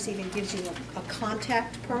sometimes even gives you a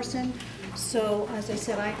contact person. So, as I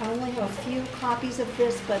said, I only have a few copies of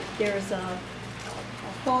this, but there's a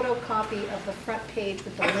photocopy of the front page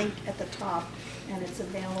with the link at the top, and it's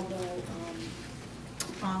available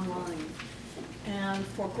online. And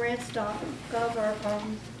for grants.gov,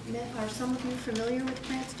 are some of you familiar with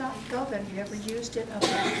grants.gov? Have you ever used it?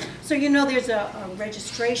 Okay. So you know there's a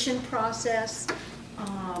registration process.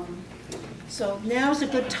 So now's a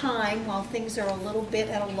good time while things are a little bit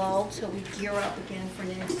at a lull till we gear up again for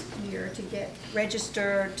next year to get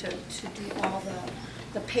registered, to do all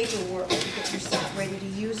the paperwork to get yourself ready to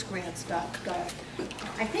use grants.gov.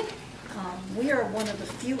 I think we are one of the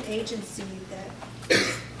few agencies that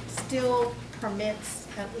still permits,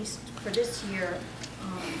 at least for this year,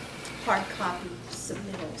 hard copy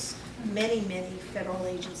submittals. Many federal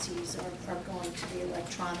agencies are going to the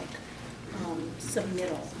electronic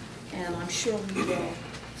submittal, and I'm sure we will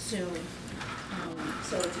soon.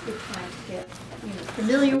 So it's a good time to get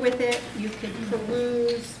familiar with it. You can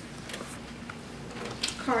peruse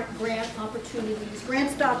current grant opportunities.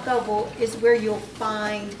 Grants.gov is where you'll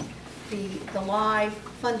find the live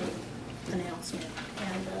funding announcement.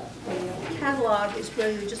 And the catalog is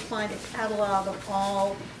where you just find a catalog of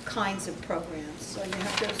all kinds of programs. So you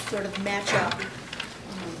have to sort of match up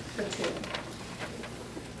the two.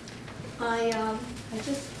 I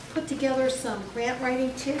just put together some grant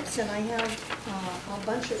writing tips, and I have a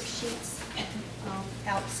bunch of sheets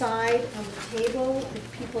outside on the table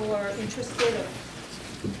if people are interested in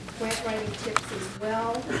grant writing tips as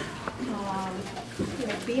well.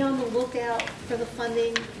 Be on the lookout for the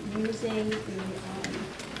funding using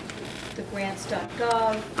the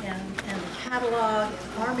grants.gov and the catalog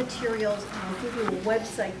and our materials. And I'll give you a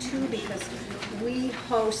website too, because we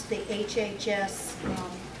host the HHS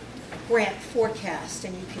grant forecast,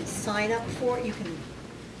 and you can sign up for it. You can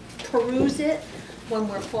peruse it when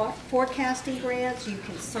we're forecasting grants. You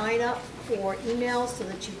can sign up for emails so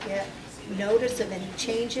that you get notice of any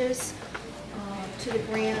changes to the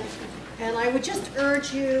grant. And I would just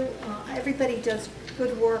urge you, everybody does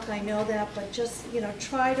good work, I know that, but just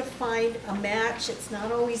try to find a match. It's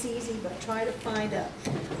not always easy, but try to find a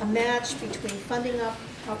match between funding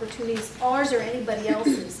opportunities, ours or anybody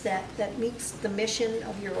else's, that meets the mission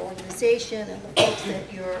of your organization and the folks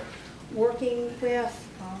that you're working with.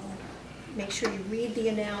 Make sure you read the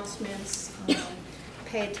announcements,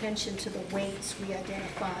 pay attention to the weights we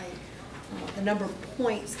identified, the number of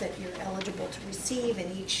points that you're eligible to receive in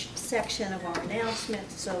each section of our announcement.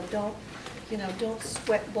 So don't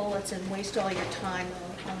sweat bullets and waste all your time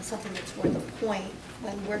on something that's worth a point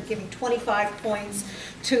when we're giving 25 points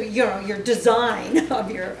to your design of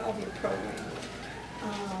your program.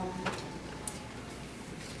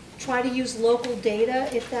 Try to use local data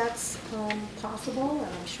if that's possible,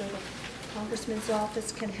 and I'm sure the Congressman's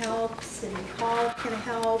office can help, City Hall can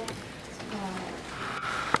help.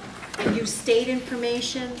 Use state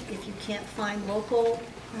information if you can't find local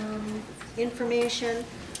information,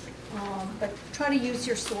 but try to use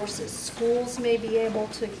your sources. Schools may be able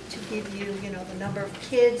to give you, the number of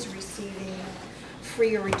kids receiving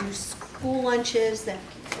free or reduced school lunches. That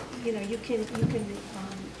you can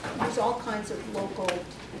use all kinds of local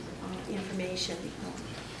information.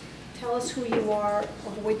 Tell us who you are.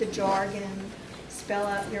 Avoid the jargon. Spell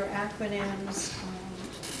out your acronyms.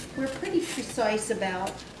 We're pretty precise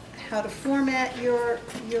about how to format your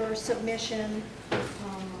submission,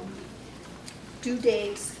 due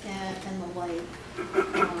dates, and the like.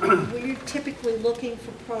 We're typically looking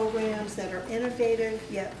for programs that are innovative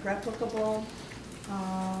yet replicable,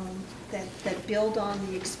 that build on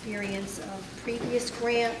the experience of previous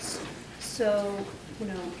grants. So,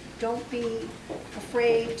 don't be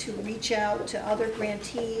afraid to reach out to other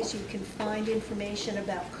grantees. You can find information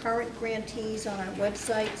about current grantees on our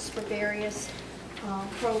websites for various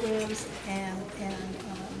programs, and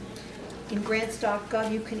in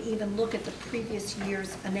grants.gov you can even look at the previous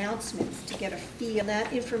year's announcements to get a feel. And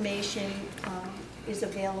that information is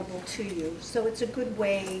available to you. So it's a good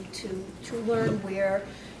way to learn where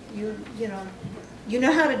you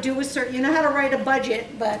know how to do you know how to write a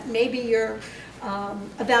budget, but maybe your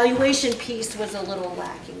evaluation piece was a little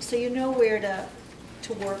lacking. So you know where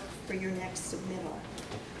to work for your next submittal.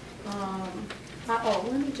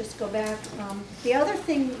 Let me just go back. The other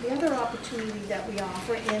opportunity that we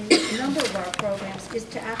offer in a number of our programs is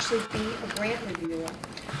to actually be a grant reviewer.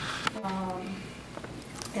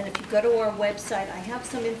 And if you go to our website, I have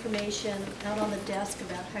some information out on the desk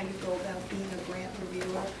about how you go about being a grant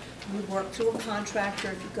reviewer. We work through a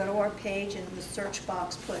contractor. If you go to our page and in the search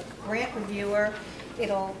box put grant reviewer,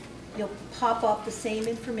 you'll pop up the same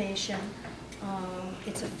information.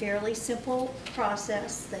 It's a fairly simple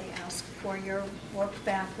process. They ask for your work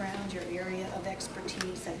background, your area of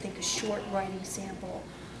expertise, I think a short writing sample.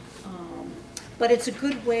 But it's a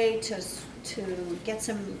good way to get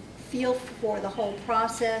some feel for the whole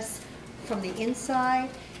process from the inside.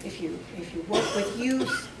 If you work with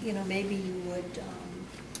youth, maybe you would,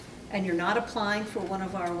 and you're not applying for one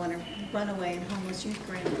of our runaway and homeless youth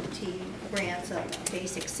grants, a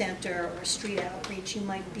basic center or a street outreach, you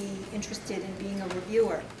might be interested in being a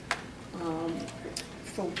reviewer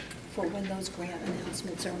for when those grant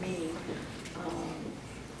announcements are made.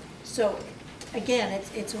 So again,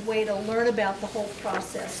 it's a way to learn about the whole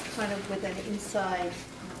process kind of with an inside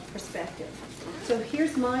perspective. So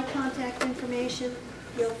here's my contact information.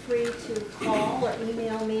 Feel free to call or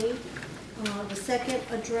email me. The second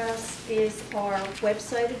address is our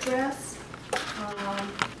website address.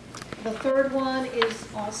 The third one is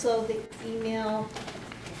also the email,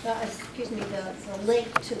 the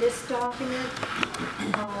link to this document.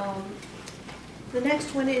 The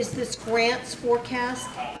next one is this grants forecast.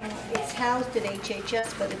 It's housed at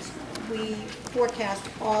HHS, but we forecast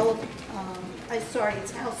all of,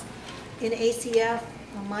 it's housed in ACF,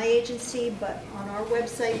 my agency, but on our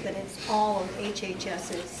website, but it's all of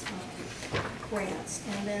HHS's grants.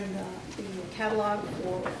 And then the catalog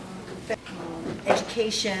for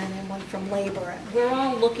education and one from labor. We're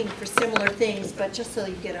all looking for similar things, but just so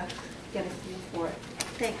you get a feel for it.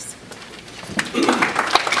 Thanks.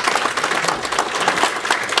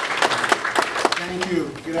 Thank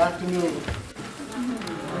you. Good afternoon.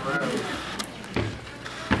 All right.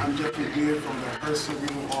 I'm Jeffrey Beard from the HRSA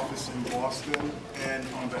Regional Office in Boston, and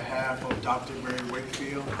on behalf of Dr. Mary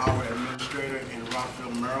Wakefield, our administrator in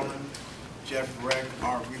Rockville, Maryland, Jeff Reck,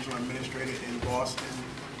 our regional administrator in Boston,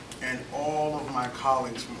 and all of my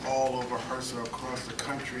colleagues from all over HRSA across the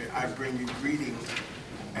country, I bring you greetings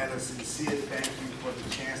and a sincere thank you for the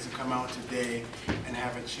chance to come out today and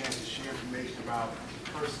have a chance to share information about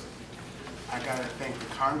HRSA. I got to thank the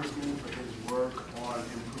Congressman for his work on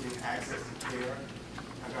improving access to care.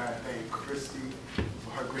 I got to thank Christy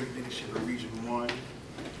for her great leadership in Region 1.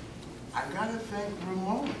 I got to thank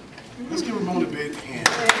Ramona. Let's give Ramona a big hand.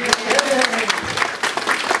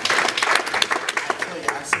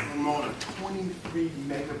 I sent Ramona 23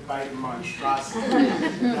 megabyte monstrosity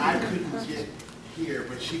that I couldn't get here,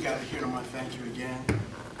 but she got to hear, and I want to thank you again.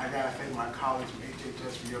 I got to thank my colleagues from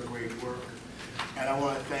HHS for your great work. And I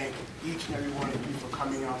want to thank each and every one of you for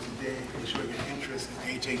coming out today and showing your interest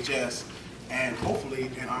in HHS and hopefully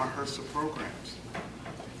in our HRSA programs.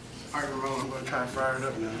 All right, Ramon, I'm going to try to fire it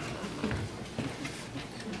up now.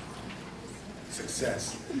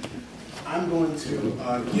 Success. I'm going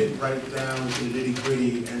to get right down to the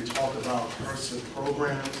nitty-gritty and talk about HRSA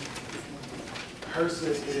programs.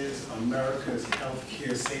 HRSA is America's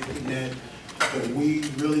healthcare safety net, but we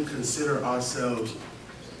really consider ourselves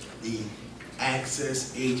the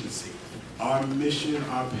access agency. Our mission,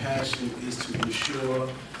 our passion is to ensure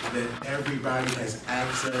that everybody has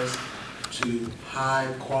access to high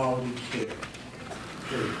quality care.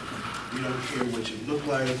 Period. We don't care what you look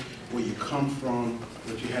like, where you come from,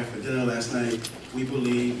 what you had for dinner last night. We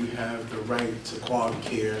believe you have the right to quality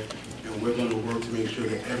care, and we're going to work to make sure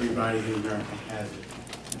that everybody in America has it.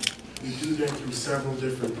 We do that through several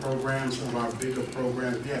different programs. Some of our bigger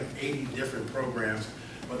programs, we have 80 different programs,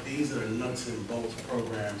 but these are the nuts and bolts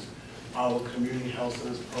programs. Our community health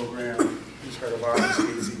centers program, who's heard of our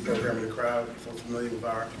HCAC program in the crowd, folks familiar with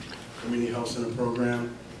our community health center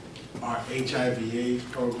program, our HIV/AIDS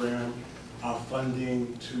program, our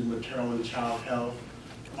funding to maternal and child health,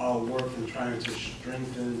 our work in trying to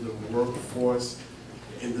strengthen the workforce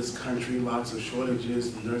in this country, lots of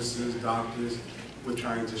shortages, nurses, doctors. We're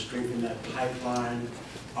trying to strengthen that pipeline,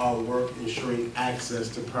 our work ensuring access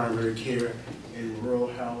to primary care in rural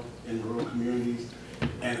health, in rural communities,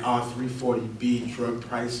 and our 340B drug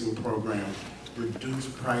pricing program, reduce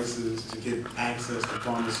prices to get access to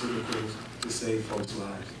pharmaceuticals to save folks'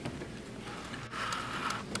 lives.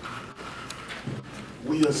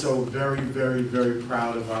 We are so very, very, very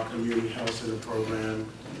proud of our community health center program.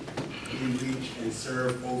 We reach and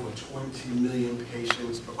serve over 20 million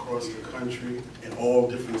patients across the country in all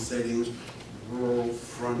different settings, rural,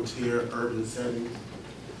 frontier, urban settings.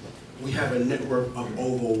 We have a network of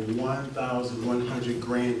over 1,100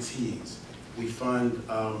 grantees. We fund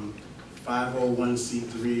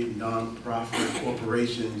 501c3 nonprofit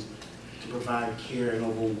corporations to provide care in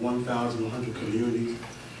over 1,100 communities.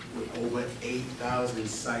 with over 8,000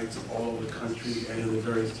 sites all over the country and in the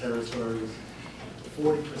various territories.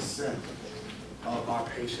 40% of our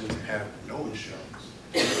patients have no insurance.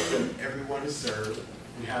 Everyone is served.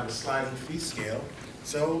 We have a sliding fee scale.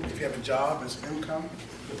 So if you have a job and some income,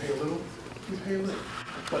 you pay a little, you pay a little.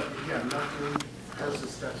 But if you have nothing, HRSA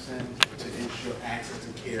steps in to ensure access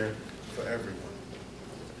to care for everyone.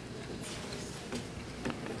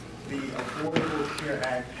 The Affordable Care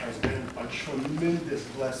Act has been a tremendous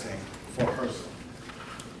blessing for HRSA.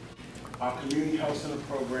 Our community health center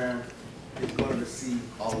program is going to receive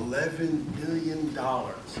 $11 billion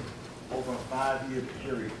over a 5-year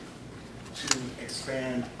period to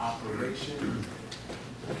expand operations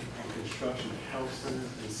and construction of health centers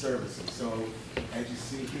and services. So as you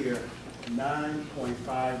see here,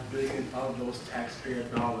 $9.5 billion of those taxpayer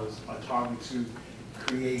dollars are targeted to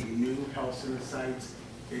create new health center sites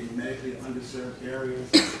in medically underserved areas.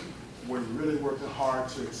 We're really working hard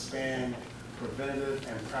to expand preventative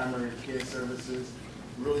and primary care services,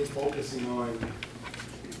 really focusing on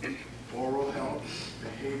oral health,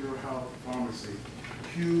 behavioral health, pharmacy.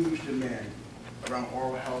 Huge demand around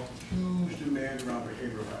oral health, huge demand around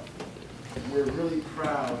behavioral health. We're really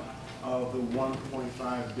proud of the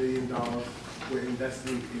 $1.5 billion we're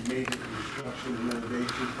investing in major construction and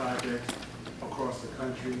renovation projects across the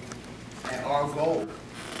country. And our goal,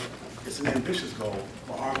 it's an ambitious goal,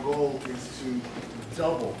 but our goal is to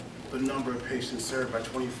double the number of patients served by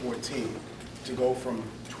 2014 to go from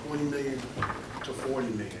 20 million to 40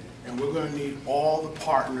 million. And we're going to need all the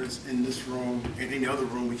partners in this room and any other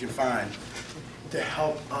room we can find to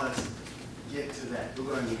help us get to that.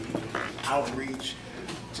 We're going to need outreach,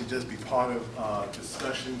 to just be part of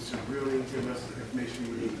discussions, to really give us the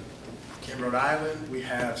information we need. In Rhode Island, we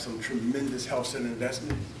have some tremendous health center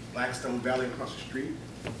investment. Blackstone Valley across the street,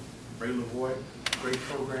 Ray Lavoie, great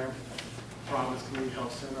program. Providence Community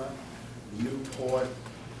Health Center, Newport,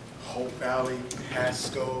 Hope Valley,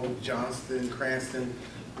 Pasco, Johnston, Cranston,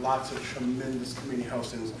 lots of tremendous community health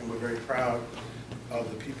centers, and we're very proud of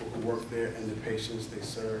the people who work there and the patients they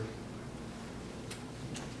serve.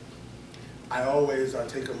 I always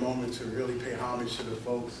take a moment to really pay homage to the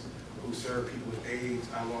folks who serve people with AIDS.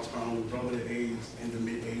 I lost my own brother to AIDS in the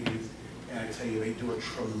mid-'80s, and I tell you, they do a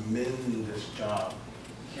tremendous job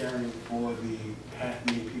caring for the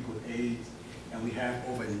 500,000 people with AIDS, and we have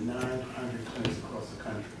over 900 clinics across the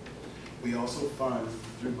country. We also fund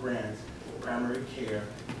through grants primary care.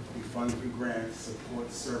 We fund through grants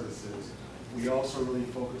support services. We also really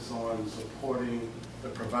focus on supporting the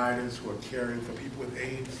providers who are caring for people with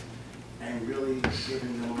AIDS and really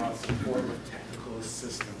giving them a lot of support with technical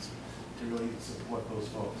assistance to really support those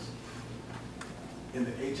folks. In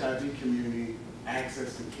the HIV community,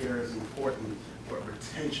 access to care is important, but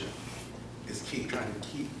retention is key, trying to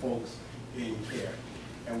keep folks in care.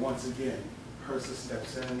 And once again, HRSA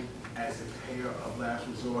steps in as a payer of last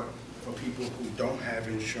resort for people who don't have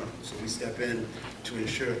insurance. So we step in to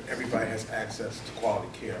ensure everybody has access to quality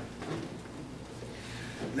care.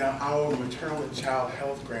 Now, our maternal and child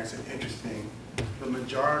health grants are interesting. The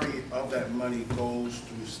majority of that money goes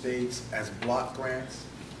through states as block grants,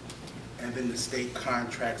 and then the state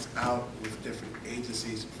contracts out with different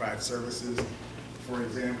agencies to provide services. For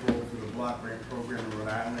example, for the block grant program in Rhode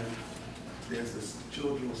Island, there's this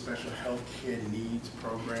Children with Special Health Care Needs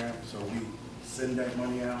program, so we send that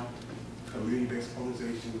money out. Community-based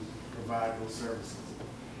organizations provide those services.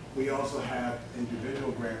 We also have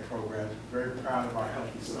individual grant programs. Very proud of our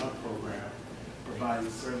Healthy Son program, providing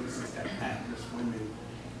services to at-risk women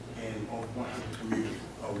in over 100 communities.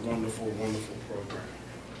 A wonderful, wonderful program.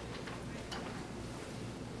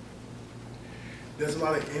 There's a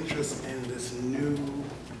lot of interest in this new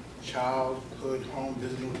childhood home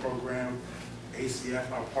visiting program. ACF,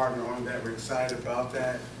 our partner on that, we're excited about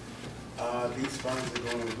that. These funds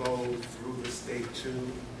are going to go through the state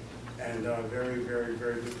too, and very, very,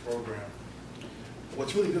 very good program.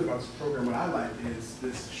 What's really good about this program, what I like, is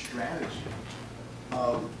this strategy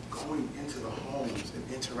of going into the homes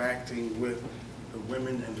and interacting with the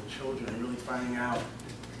women and the children and really finding out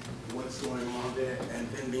what's going on there, and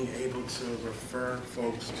then being able to refer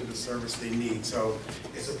folks to the service they need. So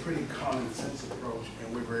it's a pretty common sense approach,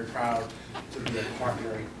 and we're very proud to be a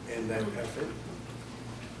partner in that effort.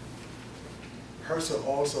 HRSA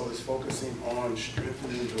also is focusing on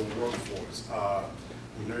strengthening the workforce,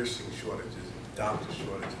 nursing shortages, doctor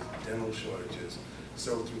shortages, dental shortages.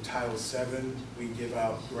 So through Title VII, we give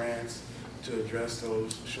out grants to address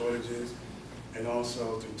those shortages, and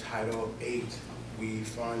also through Title VIII, we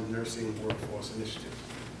fund nursing workforce initiatives.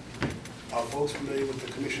 Are folks familiar with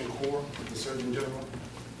the Commission Corps, with the Surgeon General?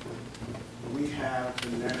 We have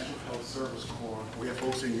the National Health Service Corps. We have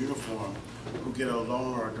folks HRSA uniform who get a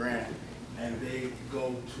loan or a grant, and they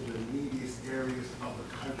go to the neediest areas of the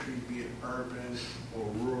country, be it urban or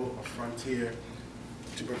rural or frontier,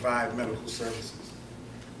 to provide medical services.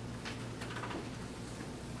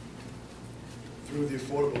 Through the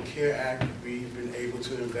Affordable Care Act, we've been able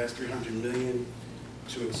to invest $300 million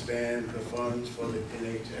to expand the funds for the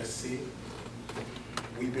NHSC.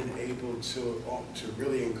 We've been able to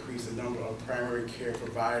really increase the number of primary care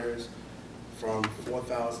providers from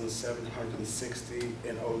 4,760 in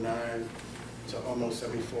 2009 to almost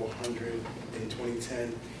 7,400 in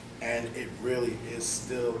 2010, and it really is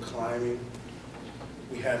still climbing.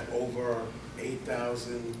 We have over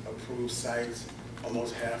 8,000 approved sites,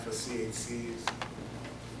 almost half of CHCs.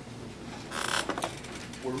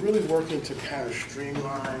 We're really working to kind of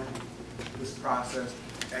streamline this process.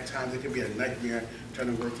 At times it can be a nightmare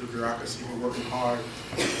trying to work through bureaucracy. We're working hard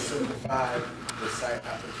to simplify the site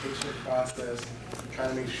application process, trying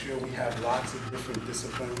to make sure we have lots of different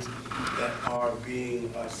disciplines that are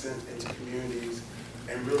being sent into communities,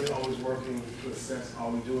 and really always working to assess, are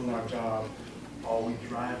we doing our job? Are we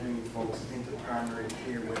driving folks into primary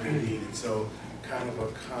care where they need it? So kind of a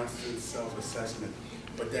constant self-assessment.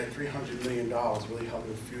 But that $300 million really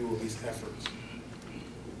helping fuel these efforts.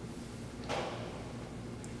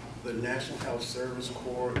 The National Health Service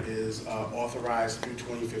Corps is authorized through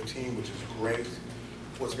 2015, which is great.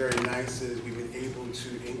 What's very nice is we've been able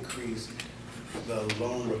to increase the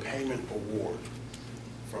loan repayment award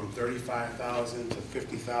from $35,000 to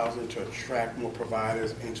 $50,000 to attract more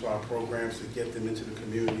providers into our programs to get them into the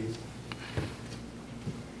communities.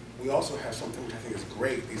 We also have something which I think is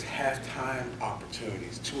great, these half-time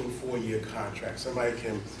opportunities, 2- and 4-year contracts. Somebody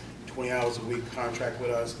can 20 hours a week contract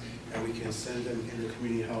with us, and we can send them into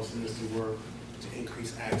community health centers to work to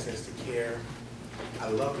increase access to care. I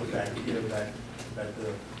love the fact here that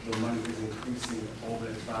the money is increasing over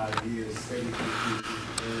the 5 years, steady increases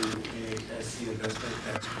in NHSC investment.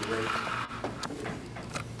 That's great.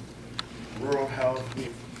 Rural health,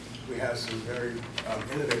 we have some very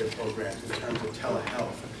innovative programs in terms of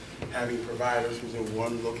telehealth, having providers who's in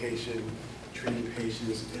one location treating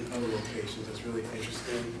patients in other locations. That's really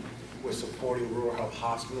interesting. We're supporting rural health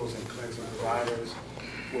hospitals and clinics and providers.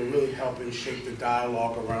 We're really helping shape the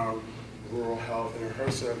dialogue around rural health. And at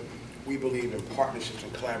HRSA, we believe in partnerships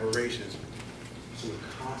and collaborations. So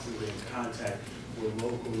we're constantly in contact with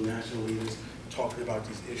local and national leaders talking about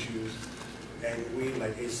these issues. And we,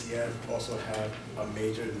 like ACF, also have a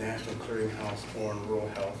major national clearinghouse on rural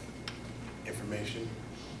health information.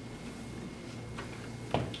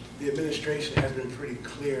 The administration has been pretty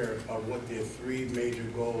clear of what their 3 major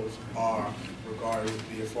goals are regarding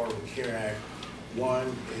the Affordable Care Act.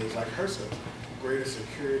 One is, like HRSA, greater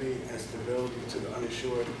security and stability to the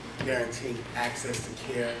uninsured, guaranteeing access to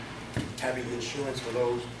care, having insurance for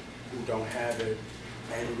those who don't have it,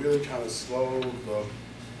 and really trying to slow the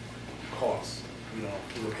costs. You know,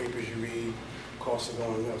 in the papers you read, costs are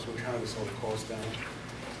going up, so we're trying to slow the costs down.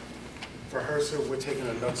 For HRSA, we're taking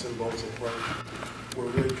a nuts and bolts approach. We're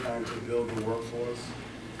really trying to build the workforce.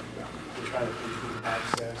 We're trying to improve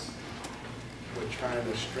access. We're trying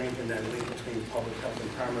to strengthen that link between public health and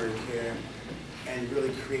primary care and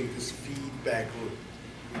really create this feedback loop.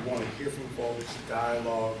 We want to hear from folks,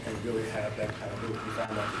 dialogue, and really have that kind of loop. We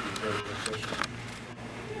found that to be very beneficial.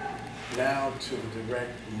 Now to the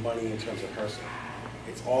direct money in terms of HRSA.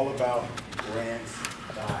 It's all about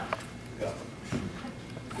grants.gov.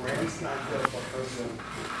 Grants.gov for HRSA.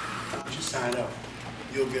 Once you sign up,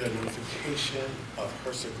 you'll get a notification of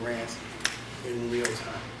HRSA grants in real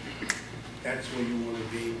time. That's where you want to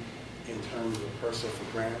be in terms of HRSA for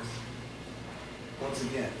grants. Once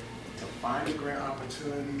again, to find a grant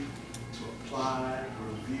opportunity, to apply,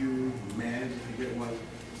 review, manage if you get one,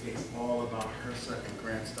 it's all about HRSA and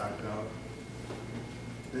grants.gov.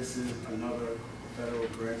 This is another federal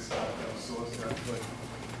grants.gov source that I put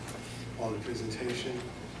on the presentation.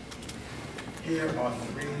 Here are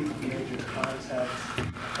 3 major contacts,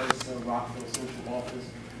 HRSA, Rockville Central Office,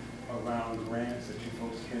 around grants that you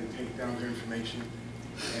folks can take down their information,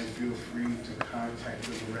 and feel free to contact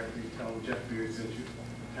them directly. Tell them Jeff Beard sent you,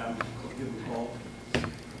 have them give them a call.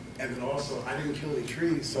 And then also, I didn't kill any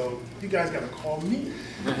trees, so you guys got to call me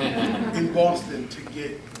in Boston to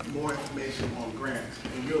get more information on grants.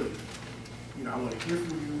 And really, you know, I want to hear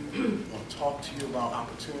from you, I want to talk to you about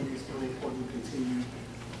opportunities. It's really important to continue to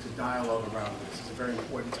dialogue around this. It's a very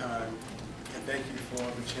important time. And thank you for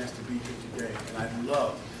the chance to be here today. And I'd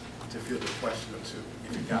love to field a question or two,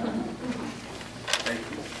 if you got it. Thank you.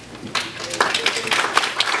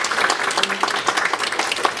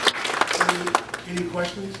 Any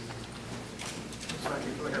questions? So I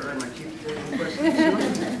can feel like I read my keep today. Any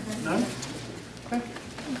questions?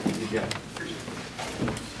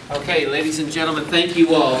 Okay, ladies and gentlemen, thank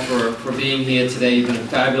you all for being here today. You've been a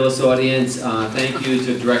fabulous audience. Thank you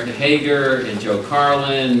to Director Hager and Joe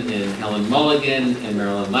Carlin and Helen Mulligan and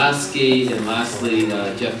Marilyn Lasky and lastly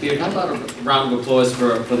Jeff Beard. How about a round of applause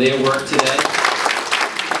for their work today?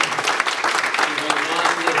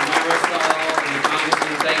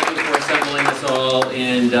 Thank you for assembling us all,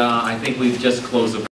 and I think we've just closed the